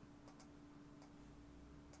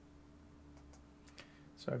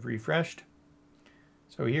 So I've refreshed.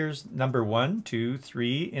 So here's number 1, 2,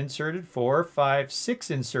 3 inserted, 4, 5,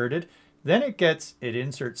 6 inserted. Then it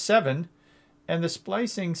inserts 7, and the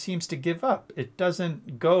splicing seems to give up. It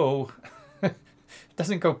doesn't go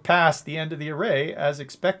past the end of the array as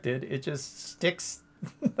expected. It just sticks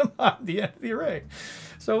them on the end of the array.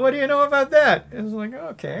 So what do you know about that? It's like,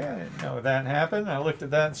 okay, I didn't know that happened. I looked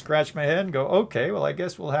at that and scratched my head and go, okay, well, I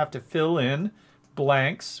guess we'll have to fill in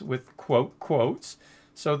blanks with quotes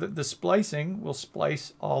so that the splicing will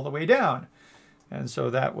splice all the way down. And so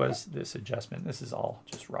that was this adjustment. This is all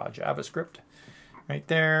just raw JavaScript right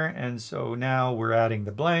there. And so now we're adding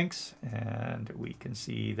the blanks, and we can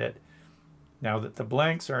see that now that the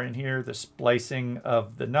blanks are in here, the splicing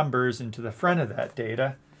of the numbers into the front of that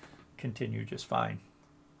data continue just fine.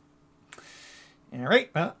 All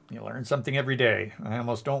right, well, you learn something every day. I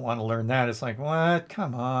almost don't want to learn that. It's like, what?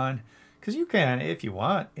 Come on. Because you can, if you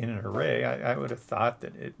want, in an array. I would have thought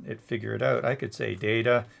that it figured out. I could say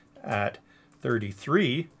data at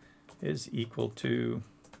 33 is equal to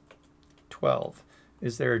 12.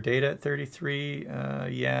 Is there a data at 33?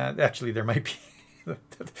 Yeah, actually there might be.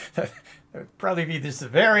 That would probably be that's the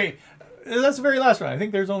very last one. I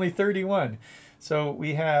think there's only 31. So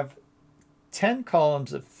we have 10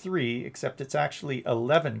 columns of 3, except it's actually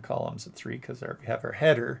 11 columns of 3 because we have our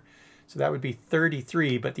header. So that would be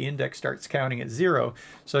 33, but the index starts counting at 0.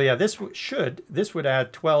 So yeah, this would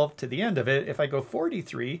add 12 to the end of it. If I go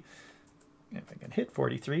 43, if I can hit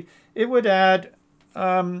 43, it would add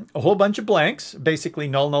a whole bunch of blanks, basically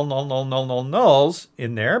null, null, null, null, null, null, nulls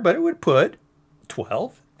in there, but it would put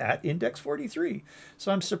 12 at index 43.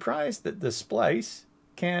 So I'm surprised that the splice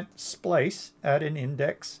can't splice at an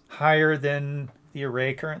index higher than the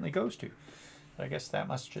array currently goes to. I guess that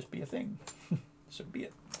must just be a thing. So be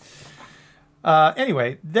it.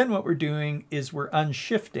 Anyway, then what we're doing is we're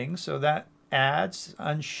unshifting. So that adds,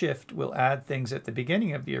 unshift will add things at the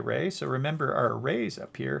beginning of the array. So remember our arrays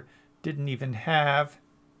up here didn't even have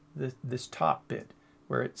this top bit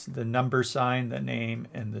where it's the number sign, the name,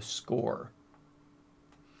 and the score.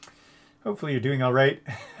 Hopefully you're doing all right.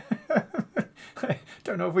 I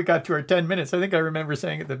don't know if we got to our 10 minutes. I think I remember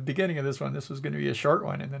saying at the beginning of this one, this was going to be a short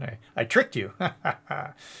one, and then I tricked you.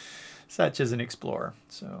 Such as an explorer.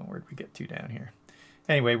 So where'd we get to down here?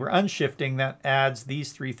 Anyway, we're unshifting. That adds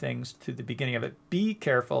these 3 things to the beginning of it. Be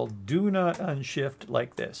careful. Do not unshift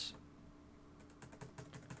like this.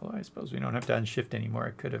 Well, I suppose we don't have to unshift anymore.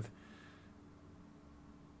 I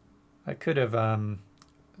could have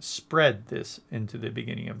spread this into the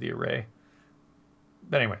beginning of the array.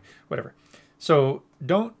 But anyway, whatever. So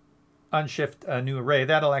don't unshift a new array.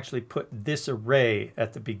 That'll actually put this array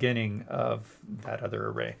at the beginning of that other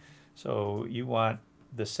array. So you want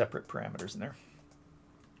the separate parameters in there.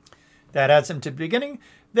 That adds them to the beginning.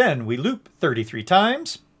 Then we loop 33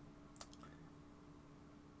 times.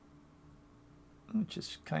 Which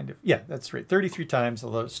is kind of, yeah, that's right. 33 times,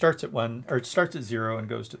 although it starts at 1, or it starts at 0 and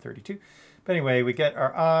goes to 32. But anyway, we get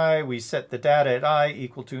our I, we set the data at I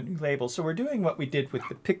equal to a new label. So we're doing what we did with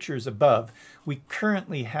the pictures above. We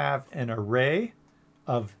currently have an array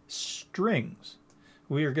of strings.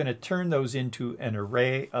 We are going to turn those into an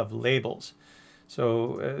array of labels.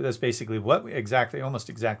 So that's basically what almost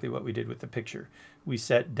exactly what we did with the picture. We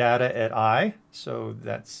set data at I, so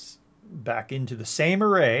that's back into the same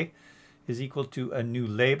array, is equal to a new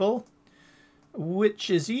label, which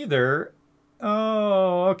is either,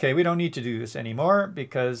 oh, okay, we don't need to do this anymore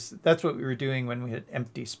because that's what we were doing when we had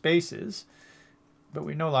empty spaces, but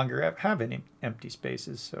we no longer have any empty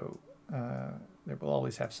spaces, so there will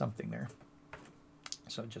always have something there.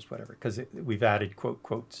 So just whatever, because we've added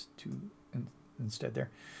quotes to instead there.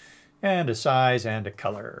 And a size and a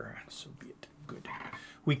color, so be it. Good.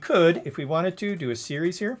 We could, if we wanted to, do a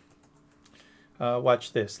series here.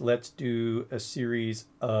 Watch this. Let's do a series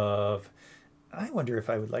of, I wonder if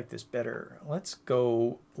I would like this better. Let's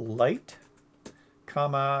go light,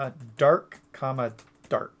 comma, dark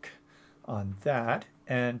on that,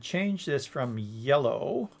 and change this from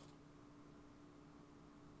yellow.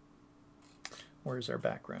 Where's our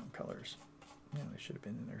background colors? Yeah, they should have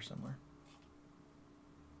been in there somewhere.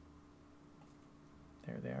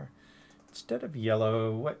 There they are. Instead of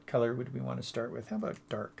yellow, what color would we want to start with? How about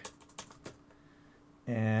dark?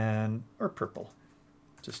 Or purple.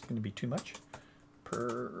 Just going to be too much.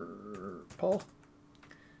 Purple.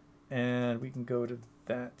 And we can go to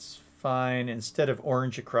that's fine. Instead of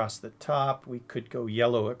orange across the top, we could go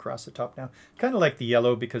yellow across the top now. Kind of like the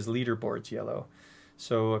yellow because Leaderboard's yellow.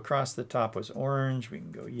 So across the top was orange. We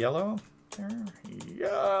can go yellow. There.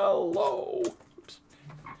 Yellow. Oops.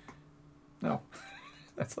 No,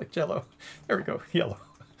 that's like Jello. There we go. Yellow.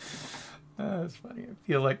 That's funny. I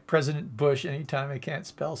feel like President Bush anytime I can't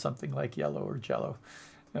spell something like yellow or Jello.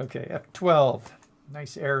 Okay, F12.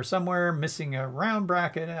 Nice error somewhere. Missing a round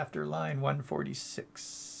bracket after line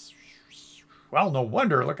 146. Well, no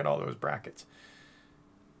wonder. Look at all those brackets.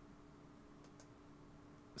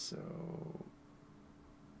 So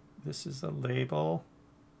this is a label.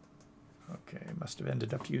 Okay, must have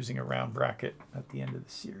ended up using a round bracket at the end of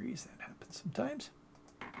the series. That happens sometimes.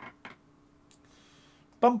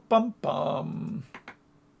 Bum, bum, bum.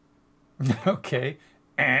 Okay.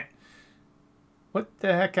 What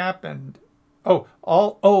the heck happened? Oh,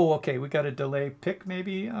 okay, we got a delay pick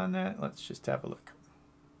maybe on that. Let's just have a look.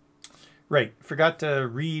 Right, forgot to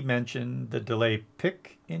re-mention the delay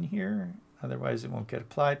pick in here. Otherwise it won't get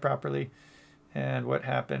applied properly. And what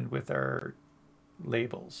happened with our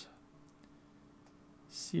labels?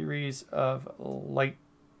 Series of light,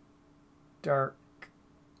 dark.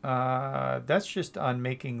 That's just on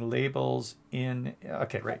making labels in,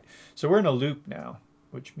 okay, right. So we're in a loop now,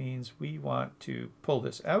 which means we want to pull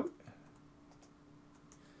this out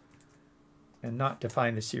and not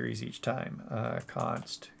define the series each time.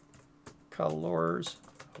 Const colors,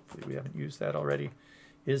 hopefully we haven't used that already,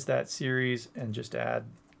 is that series, and just add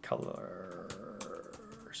colors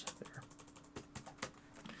there.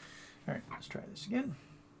 Let's try this again.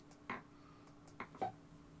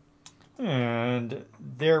 And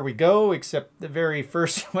there we go, except the very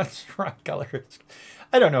first one's the wrong color.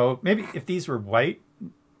 I don't know, maybe if these were white,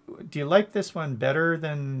 do you like this one better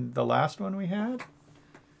than the last one we had?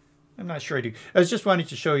 I'm not sure I do. I was just wanting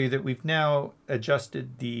to show you that we've now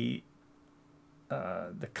adjusted the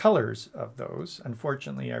colors of those.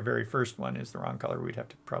 Unfortunately, our very first one is the wrong color. We'd have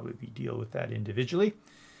to probably deal with that individually.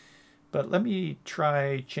 But let me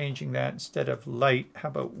try changing that instead of light. How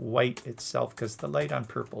about white itself? Because the light on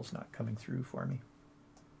purple is not coming through for me.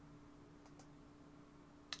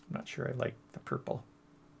 I'm not sure I like the purple.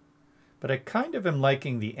 But I kind of am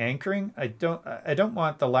liking the anchoring. I don't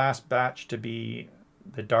want the last batch to be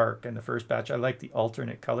the dark and the first batch. I like the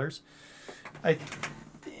alternate colors. I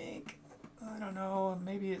think, I don't know,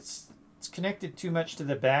 maybe it's connected too much to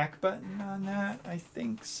the back button on that. I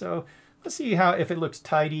think so. Let's see how if it looks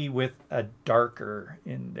tidy with a darker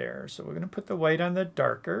in there. So we're going to put the white on the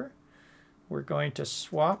darker. We're going to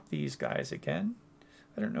swap these guys again.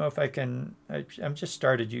 I don't know if I can, I'm just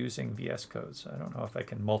started using VS Code, so I don't know if I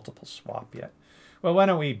can multiple swap yet. Well, why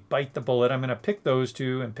don't we bite the bullet? I'm going to pick those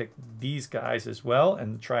two and pick these guys as well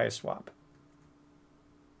and try a swap.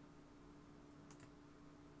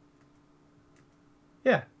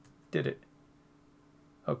 Yeah, did it.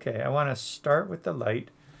 Okay, I want to start with the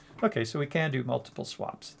light. Okay, so we can do multiple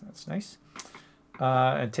swaps. That's nice.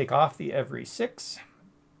 And take off the every 6.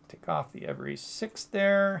 Take off the every 6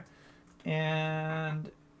 there.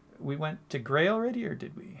 And we went to gray already, or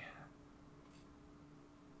did we?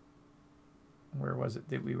 Where was it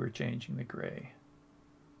that we were changing the gray?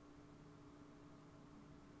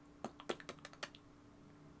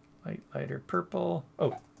 Light, lighter purple.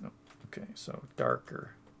 Oh, no. Okay, so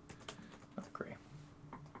darker, not gray.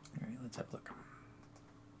 All right, let's have a look.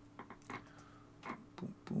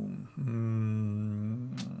 Boom,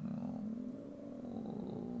 boom.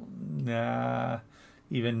 Nah,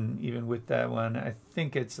 even with that one, I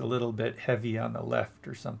think it's a little bit heavy on the left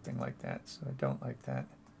or something like that, so I don't like that.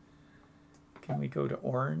 Can we go to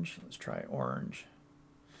orange? Let's try orange.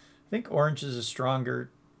 I think orange is a stronger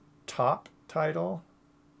top title.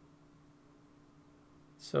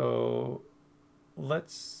 So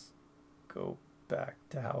let's go back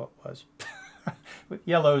to how it was. With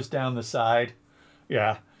yellows down the side.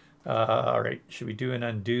 Yeah. All right. Should we do an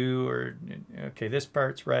undo? Or okay, this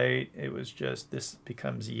part's right. It was just this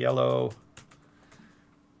becomes yellow.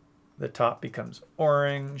 The top becomes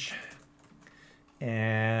orange.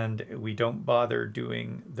 And we don't bother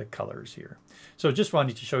doing the colors here. So just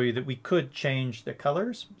wanted to show you that we could change the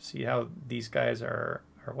colors. See how these guys are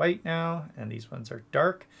white now, and these ones are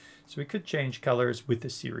dark. So we could change colors with the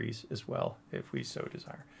series as well if we so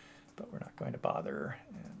desire. But we're not going to bother.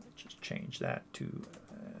 And let's just change that to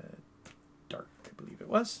dark, I believe it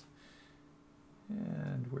was.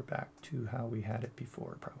 And we're back to how we had it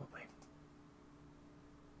before, probably.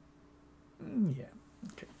 Yeah,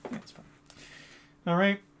 okay, that's fine. All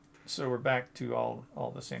right, so we're back to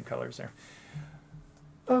all the same colors there.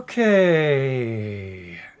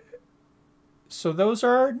 Okay, so those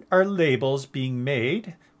are our labels being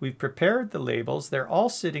made. We've prepared the labels. They're all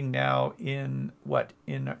sitting now in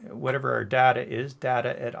whatever our data is,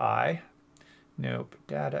 data at I. Nope,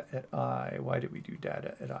 data at I. Why did we do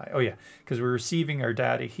data at I? Oh yeah, because we're receiving our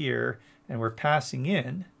data here and we're passing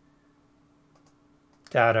in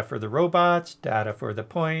data for the robots, data for the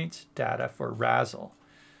points, data for Razzle.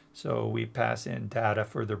 So we pass in data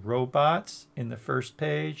for the robots in the first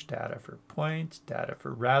page, data for points, data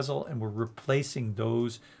for Razzle, and we're replacing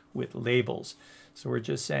those with labels. So we're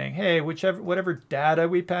just saying, hey, whatever data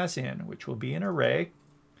we pass in, which will be an array,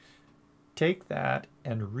 take that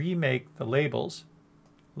and remake the labels,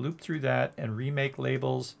 loop through that and remake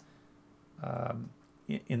labels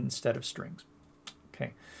instead of strings.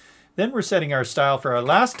 Okay. Then we're setting our style for our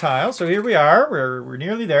last tile. So here we are, we're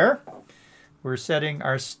nearly there. We're setting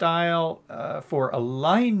our style for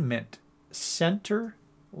alignment, center,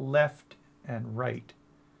 left, and right.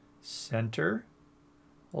 Center,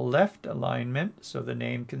 left alignment, so the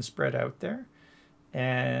name can spread out there,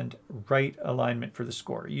 and right alignment for the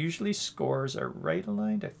score. Usually scores are right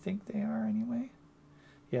aligned. I think they are anyway.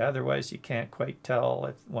 Yeah, otherwise you can't quite tell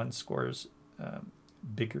if one score's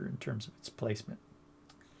bigger in terms of its placement.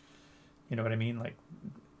 You know what I mean? Like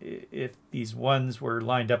if these ones were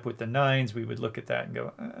lined up with the 9s, we would look at that and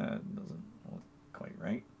go, it doesn't look quite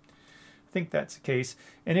right. I think that's the case.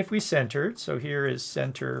 And if we centered, so here is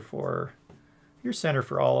center for, here's center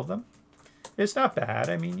for all of them. It's not bad.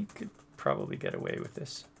 I mean, you could probably get away with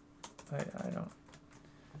this. I don't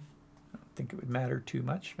think it would matter too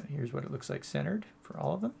much, but here's what it looks like centered for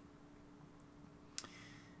all of them.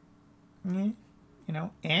 you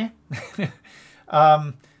know,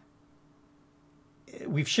 um,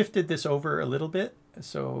 we've shifted this over a little bit.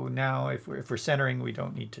 So now if we're centering, we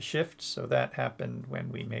don't need to shift. So that happened when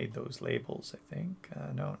we made those labels, I think.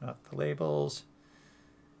 No, not the labels.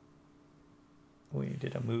 We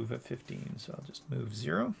did a move of 15, so I'll just move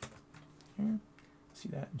 0. Here. See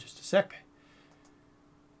that in just a sec.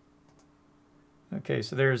 Okay,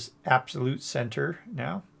 so there's absolute center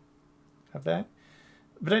now of that.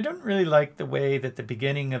 But I don't really like the way that the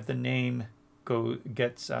beginning of the name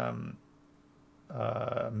gets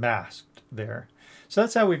masked there. So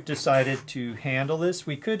that's how we've decided to handle this.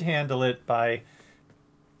 We could handle it by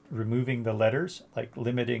removing the letters, like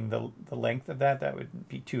limiting the length of that. That would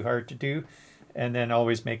be too hard to do. And then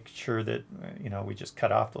always make sure that, you know, we just cut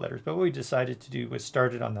off the letters. But what we decided to do was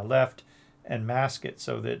start it on the left and mask it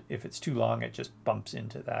so that if it's too long, it just bumps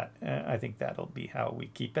into that. I think that'll be how we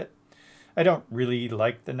keep it. I don't really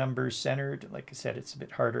like the numbers centered. Like I said, it's a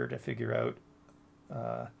bit harder to figure out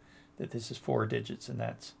that this is 4 digits and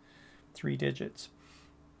that's 3 digits.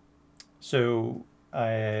 So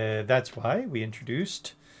that's why we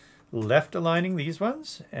introduced left aligning these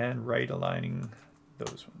ones and right aligning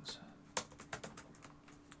those ones.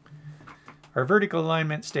 Our vertical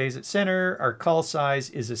alignment stays at center. Our call size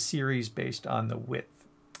is a series based on the width.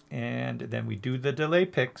 And then we do the delay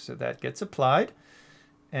pick, so that gets applied.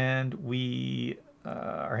 And we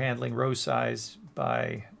are handling row size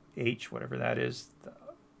by H, whatever that is.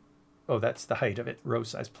 Oh, that's the height of it, row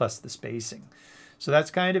size plus the spacing. So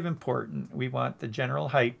that's kind of important. We want the general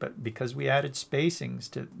height, but because we added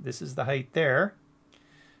spacings to, this is the height there,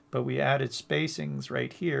 but we added spacings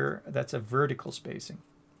right here, that's a vertical spacing.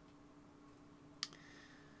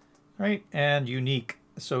 Right, and unique.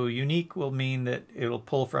 So unique will mean that it'll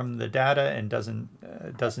pull from the data and doesn't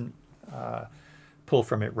pull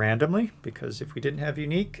from it randomly, because if we didn't have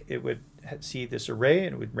unique, it would see this array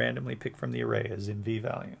and it would randomly pick from the array a ZIMv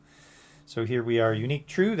value. So here we are unique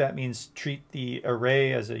true. That means treat the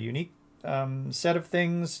array as a unique set of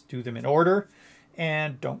things, do them in order,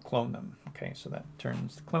 and don't clone them. Okay, so that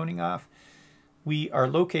turns the cloning off. We are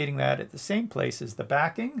locating that at the same place as the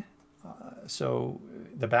backing. So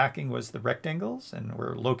the backing was the rectangles, and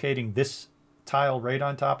we're locating this tile right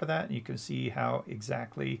on top of that. And you can see how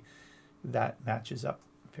exactly that matches up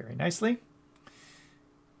very nicely.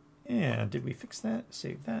 And did we fix that?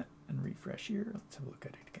 Save that and refresh here. Let's have a look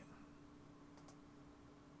at it again.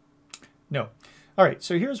 No. All right,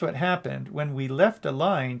 so here's what happened. When we left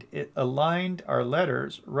aligned, it aligned our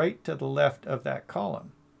letters right to the left of that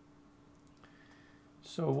column.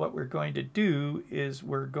 So what we're going to do is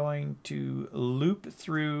we're going to loop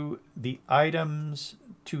through the items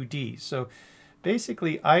 2D. So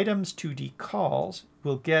basically items 2D calls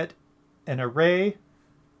will get an array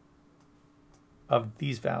of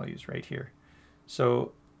these values right here.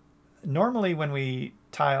 So normally when we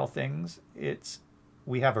tile things,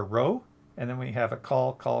 we have a row, and then we have a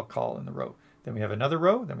call, call, call in the row. Then we have another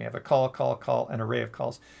row, then we have a call, call, call, an array of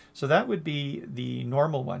calls. So that would be the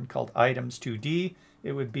normal one called items 2D.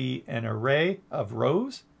 It would be an array of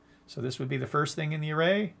rows. So this would be the first thing in the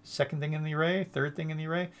array, second thing in the array, third thing in the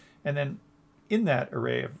array. And then in that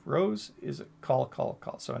array of rows is a call, call,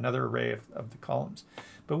 call. So another array of the columns.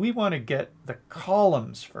 But we want to get the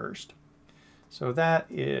columns first. So that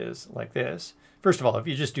is like this. First of all, if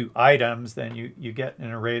you just do items, then you get an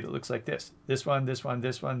array that looks like this. This one, this one,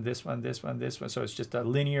 this one, this one, this one, this one. So it's just a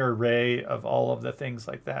linear array of all of the things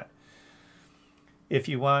like that. If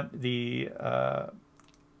you want the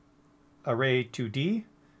array 2D,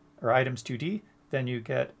 or items 2D, then you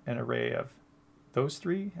get an array of those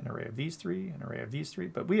three, an array of these three, an array of these three.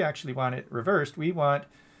 But we actually want it reversed. We want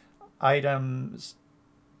items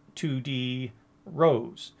 2D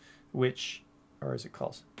rows, which, or as it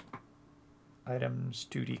calls, items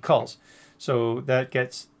 2D calls. So that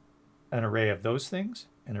gets an array of those things,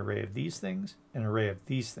 an array of these things, an array of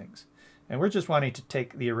these things. And we're just wanting to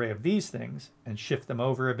take the array of these things and shift them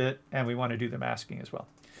over a bit, and we want to do the masking as well.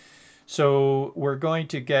 So we're going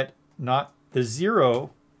to get not the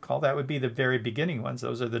 0 call, that would be the very beginning ones.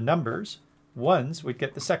 Those are the numbers. Ones would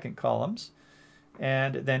get the second columns.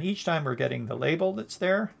 And then each time we're getting the label that's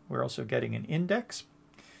there, we're also getting an index.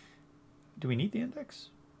 Do we need the index?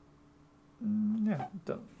 No, it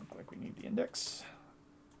doesn't look like we need the index.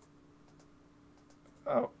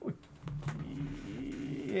 Oh,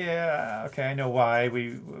 yeah, okay, I know why.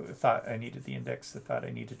 We thought I needed the index. I thought I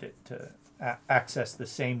needed it to access the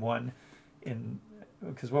same one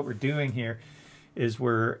because what we're doing here is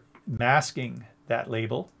we're masking that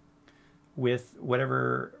label with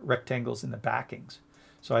whatever rectangles in the backings.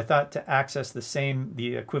 So I thought to access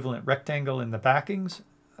the equivalent rectangle in the backings,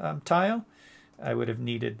 tile, I would have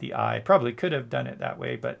needed the eye. Probably could have done it that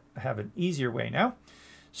way, but I have an easier way now.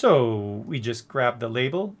 So we just grab the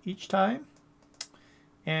label each time,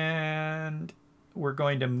 and we're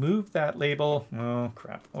going to move that label. Oh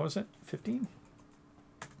crap, what was it? 15?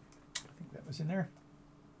 I think that was in there.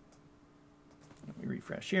 Let me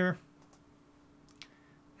refresh here.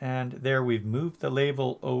 And there we've moved the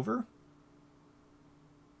label over.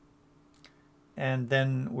 And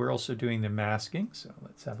then we're also doing the masking. So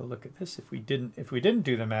let's have a look at this. If we didn't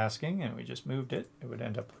do the masking and we just moved it, it would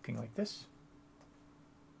end up looking like this.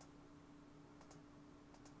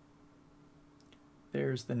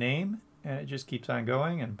 There's the name, and it just keeps on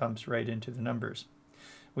going and bumps right into the numbers.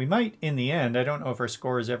 We might, in the end, I don't know if our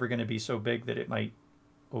score is ever going to be so big that it might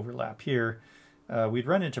overlap here. We'd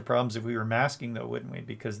run into problems if we were masking, though, wouldn't we?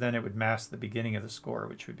 Because then it would mask the beginning of the score,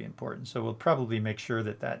 which would be important. So we'll probably make sure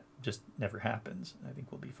that that just never happens. I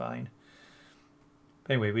think we'll be fine.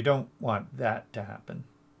 But anyway, we don't want that to happen.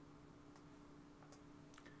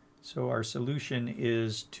 So our solution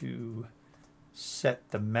is to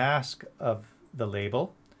set the mask of the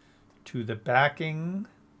label to the backing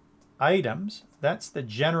items. That's the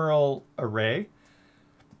general array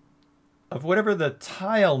of whatever the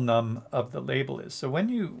tile num of the label is. So when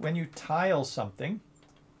you tile something,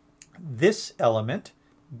 this element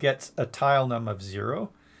gets a tile num of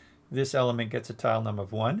 0. This element gets a tile num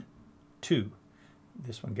of 1, 2.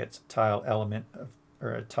 This one gets a tile element of,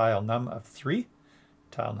 or a tile num of 3,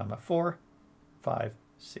 tile num of 4, 5,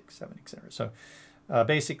 6, 7, etc. So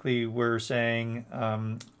basically we're saying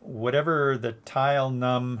whatever the tile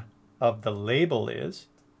num of the label is,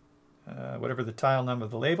 whatever the tile num of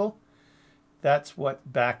the label, that's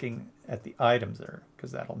what backing at the items are,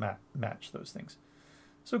 because that'll match those things.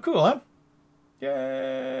 So cool, huh?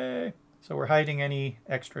 Yay! So we're hiding any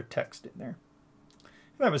extra text in there.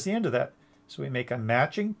 And that was the end of that. So we make a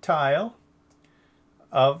matching tile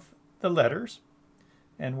of the letters,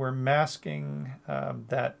 and we're masking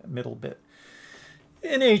that middle bit.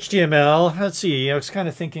 In HTML, let's see, I was kind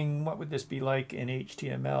of thinking, what would this be like in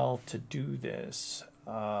HTML to do this?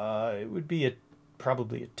 It would be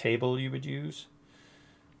probably a table you would use.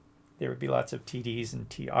 There would be lots of TDs and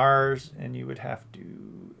TRs, and you would have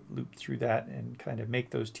to loop through that and kind of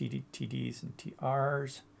make those TDs and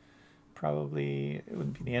TRs. Probably, it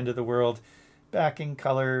wouldn't be the end of the world. Backing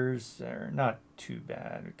colors are not too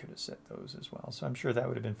bad. We could have set those as well. So I'm sure that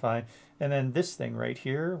would have been fine. And then this thing right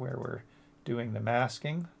here, where we're doing the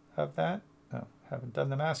masking of that. Oh, haven't done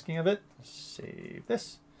the masking of it. Save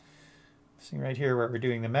this. This thing right here where we're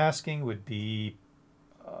doing the masking would be,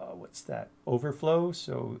 what's that? Overflow.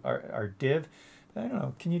 So our div. I don't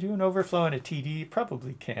know. Can you do an overflow in a TD?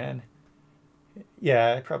 Probably can.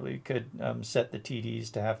 Yeah, I probably could set the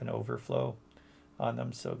TDs to have an overflow on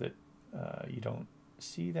them so that you don't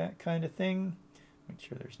see that kind of thing. Make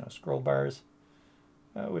sure there's no scroll bars.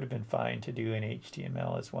 It would have been fine to do in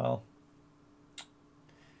HTML as well.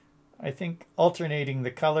 I think alternating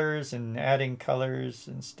the colors and adding colors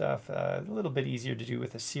and stuff, a little bit easier to do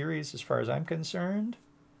with a series as far as I'm concerned.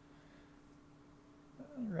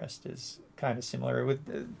 The rest is kind of similar.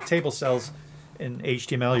 With table cells in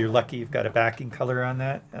HTML, you're lucky you've got a backing color on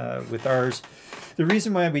that. With ours, the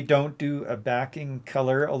reason why we don't do a backing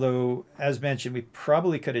color, although as mentioned, we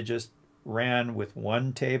probably could have just ran with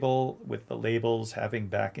one table with the labels having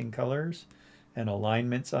backing colors and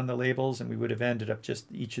alignments on the labels, and we would have ended up just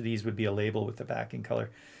each of these would be a label with the backing color.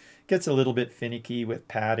 It gets a little bit finicky with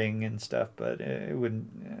padding and stuff, but it wouldn't.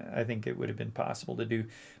 I think it would have been possible to do.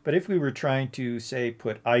 But if we were trying to say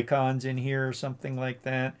put icons in here or something like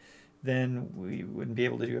that, then we wouldn't be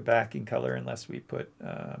able to do a backing color unless we put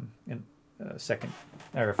in a second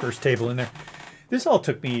or a first table in there. This all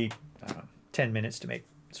took me 10 minutes to make,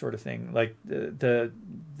 sort of thing. Like the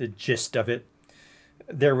gist of it.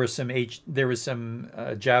 There was some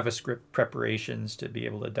JavaScript preparations to be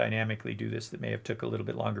able to dynamically do this that may have took a little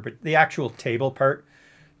bit longer, but the actual table part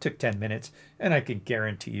took 10 minutes, and I can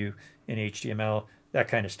guarantee you in HTML that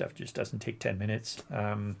kind of stuff just doesn't take 10 minutes.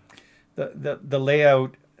 The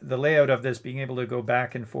layout of this, being able to go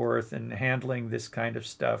back and forth and handling this kind of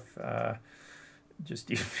stuff, just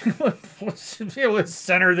be able to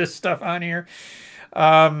center this stuff on here.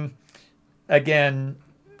 Again,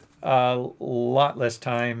 a lot less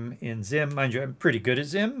time in ZIM. Mind you, I'm pretty good at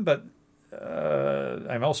ZIM, but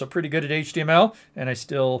I'm also pretty good at HTML, and I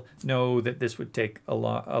still know that this would take a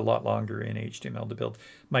lot longer in HTML to build.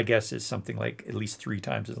 My guess is something like at least 3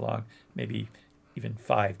 times as long, maybe even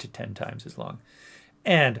 5 to 10 times as long.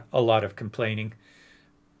 And a lot of complaining.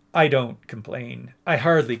 I don't complain. I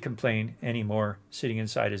hardly complain anymore sitting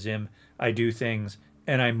inside a ZIM. I do things,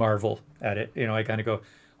 and I marvel at it. You know, I kind of go,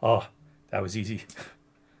 Oh, that was easy.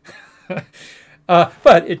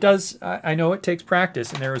 But it does, I know it takes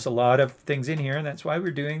practice, and there is a lot of things in here, and that's why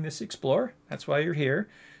we're doing this Explore. That's why you're here.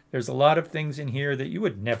 There's a lot of things in here that you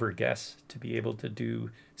would never guess to be able to do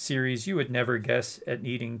series. You would never guess at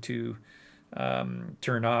needing to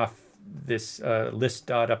turn off this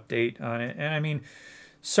list.update on it. And I mean,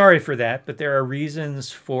 sorry for that, but there are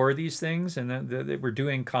reasons for these things, and that we're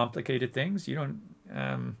doing complicated things. You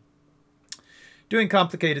don't... doing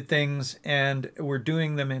complicated things, and we're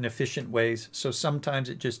doing them in efficient ways. So sometimes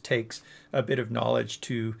it just takes a bit of knowledge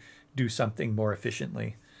to do something more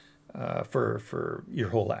efficiently for your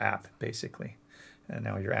whole app, basically. And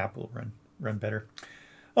now your app will run better.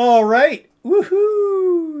 All right,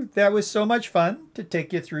 woohoo! That was so much fun to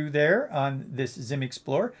take you through there on this ZIM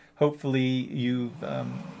Explore. Hopefully you've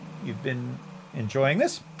been enjoying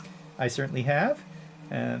this. I certainly have.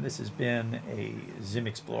 And this has been a ZIM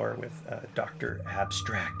Explore with Dr.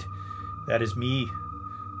 Abstract. That is me.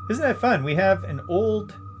 Isn't that fun? We have an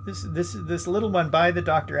old, this little one by the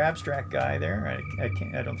Dr. Abstract guy there.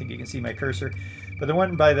 I don't think you can see my cursor, but the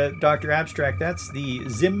one by the Dr. Abstract, that's the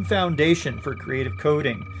ZIM Foundation for Creative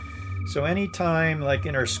Coding. So anytime, like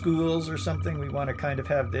in our schools or something, we want to kind of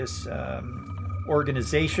have this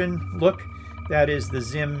organization look. That is the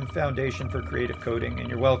ZIM Foundation for Creative Coding, and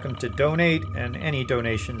you're welcome to donate, and any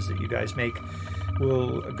donations that you guys make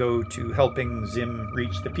will go to helping ZIM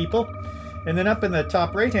reach the people. And then up in the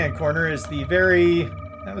top right-hand corner is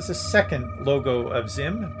that was the second logo of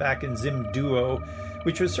ZIM, back in ZIM Duo,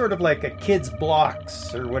 which was sort of like a kids'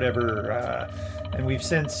 blocks or whatever, and we've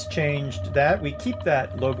since changed that. We keep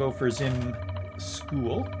that logo for ZIM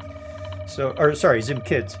School, ZIM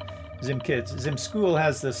Kids. ZIM School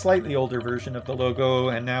has the slightly older version of the logo,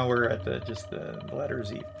 and now we're at just the letter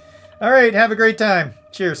Z. All right, have a great time.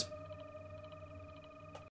 Cheers.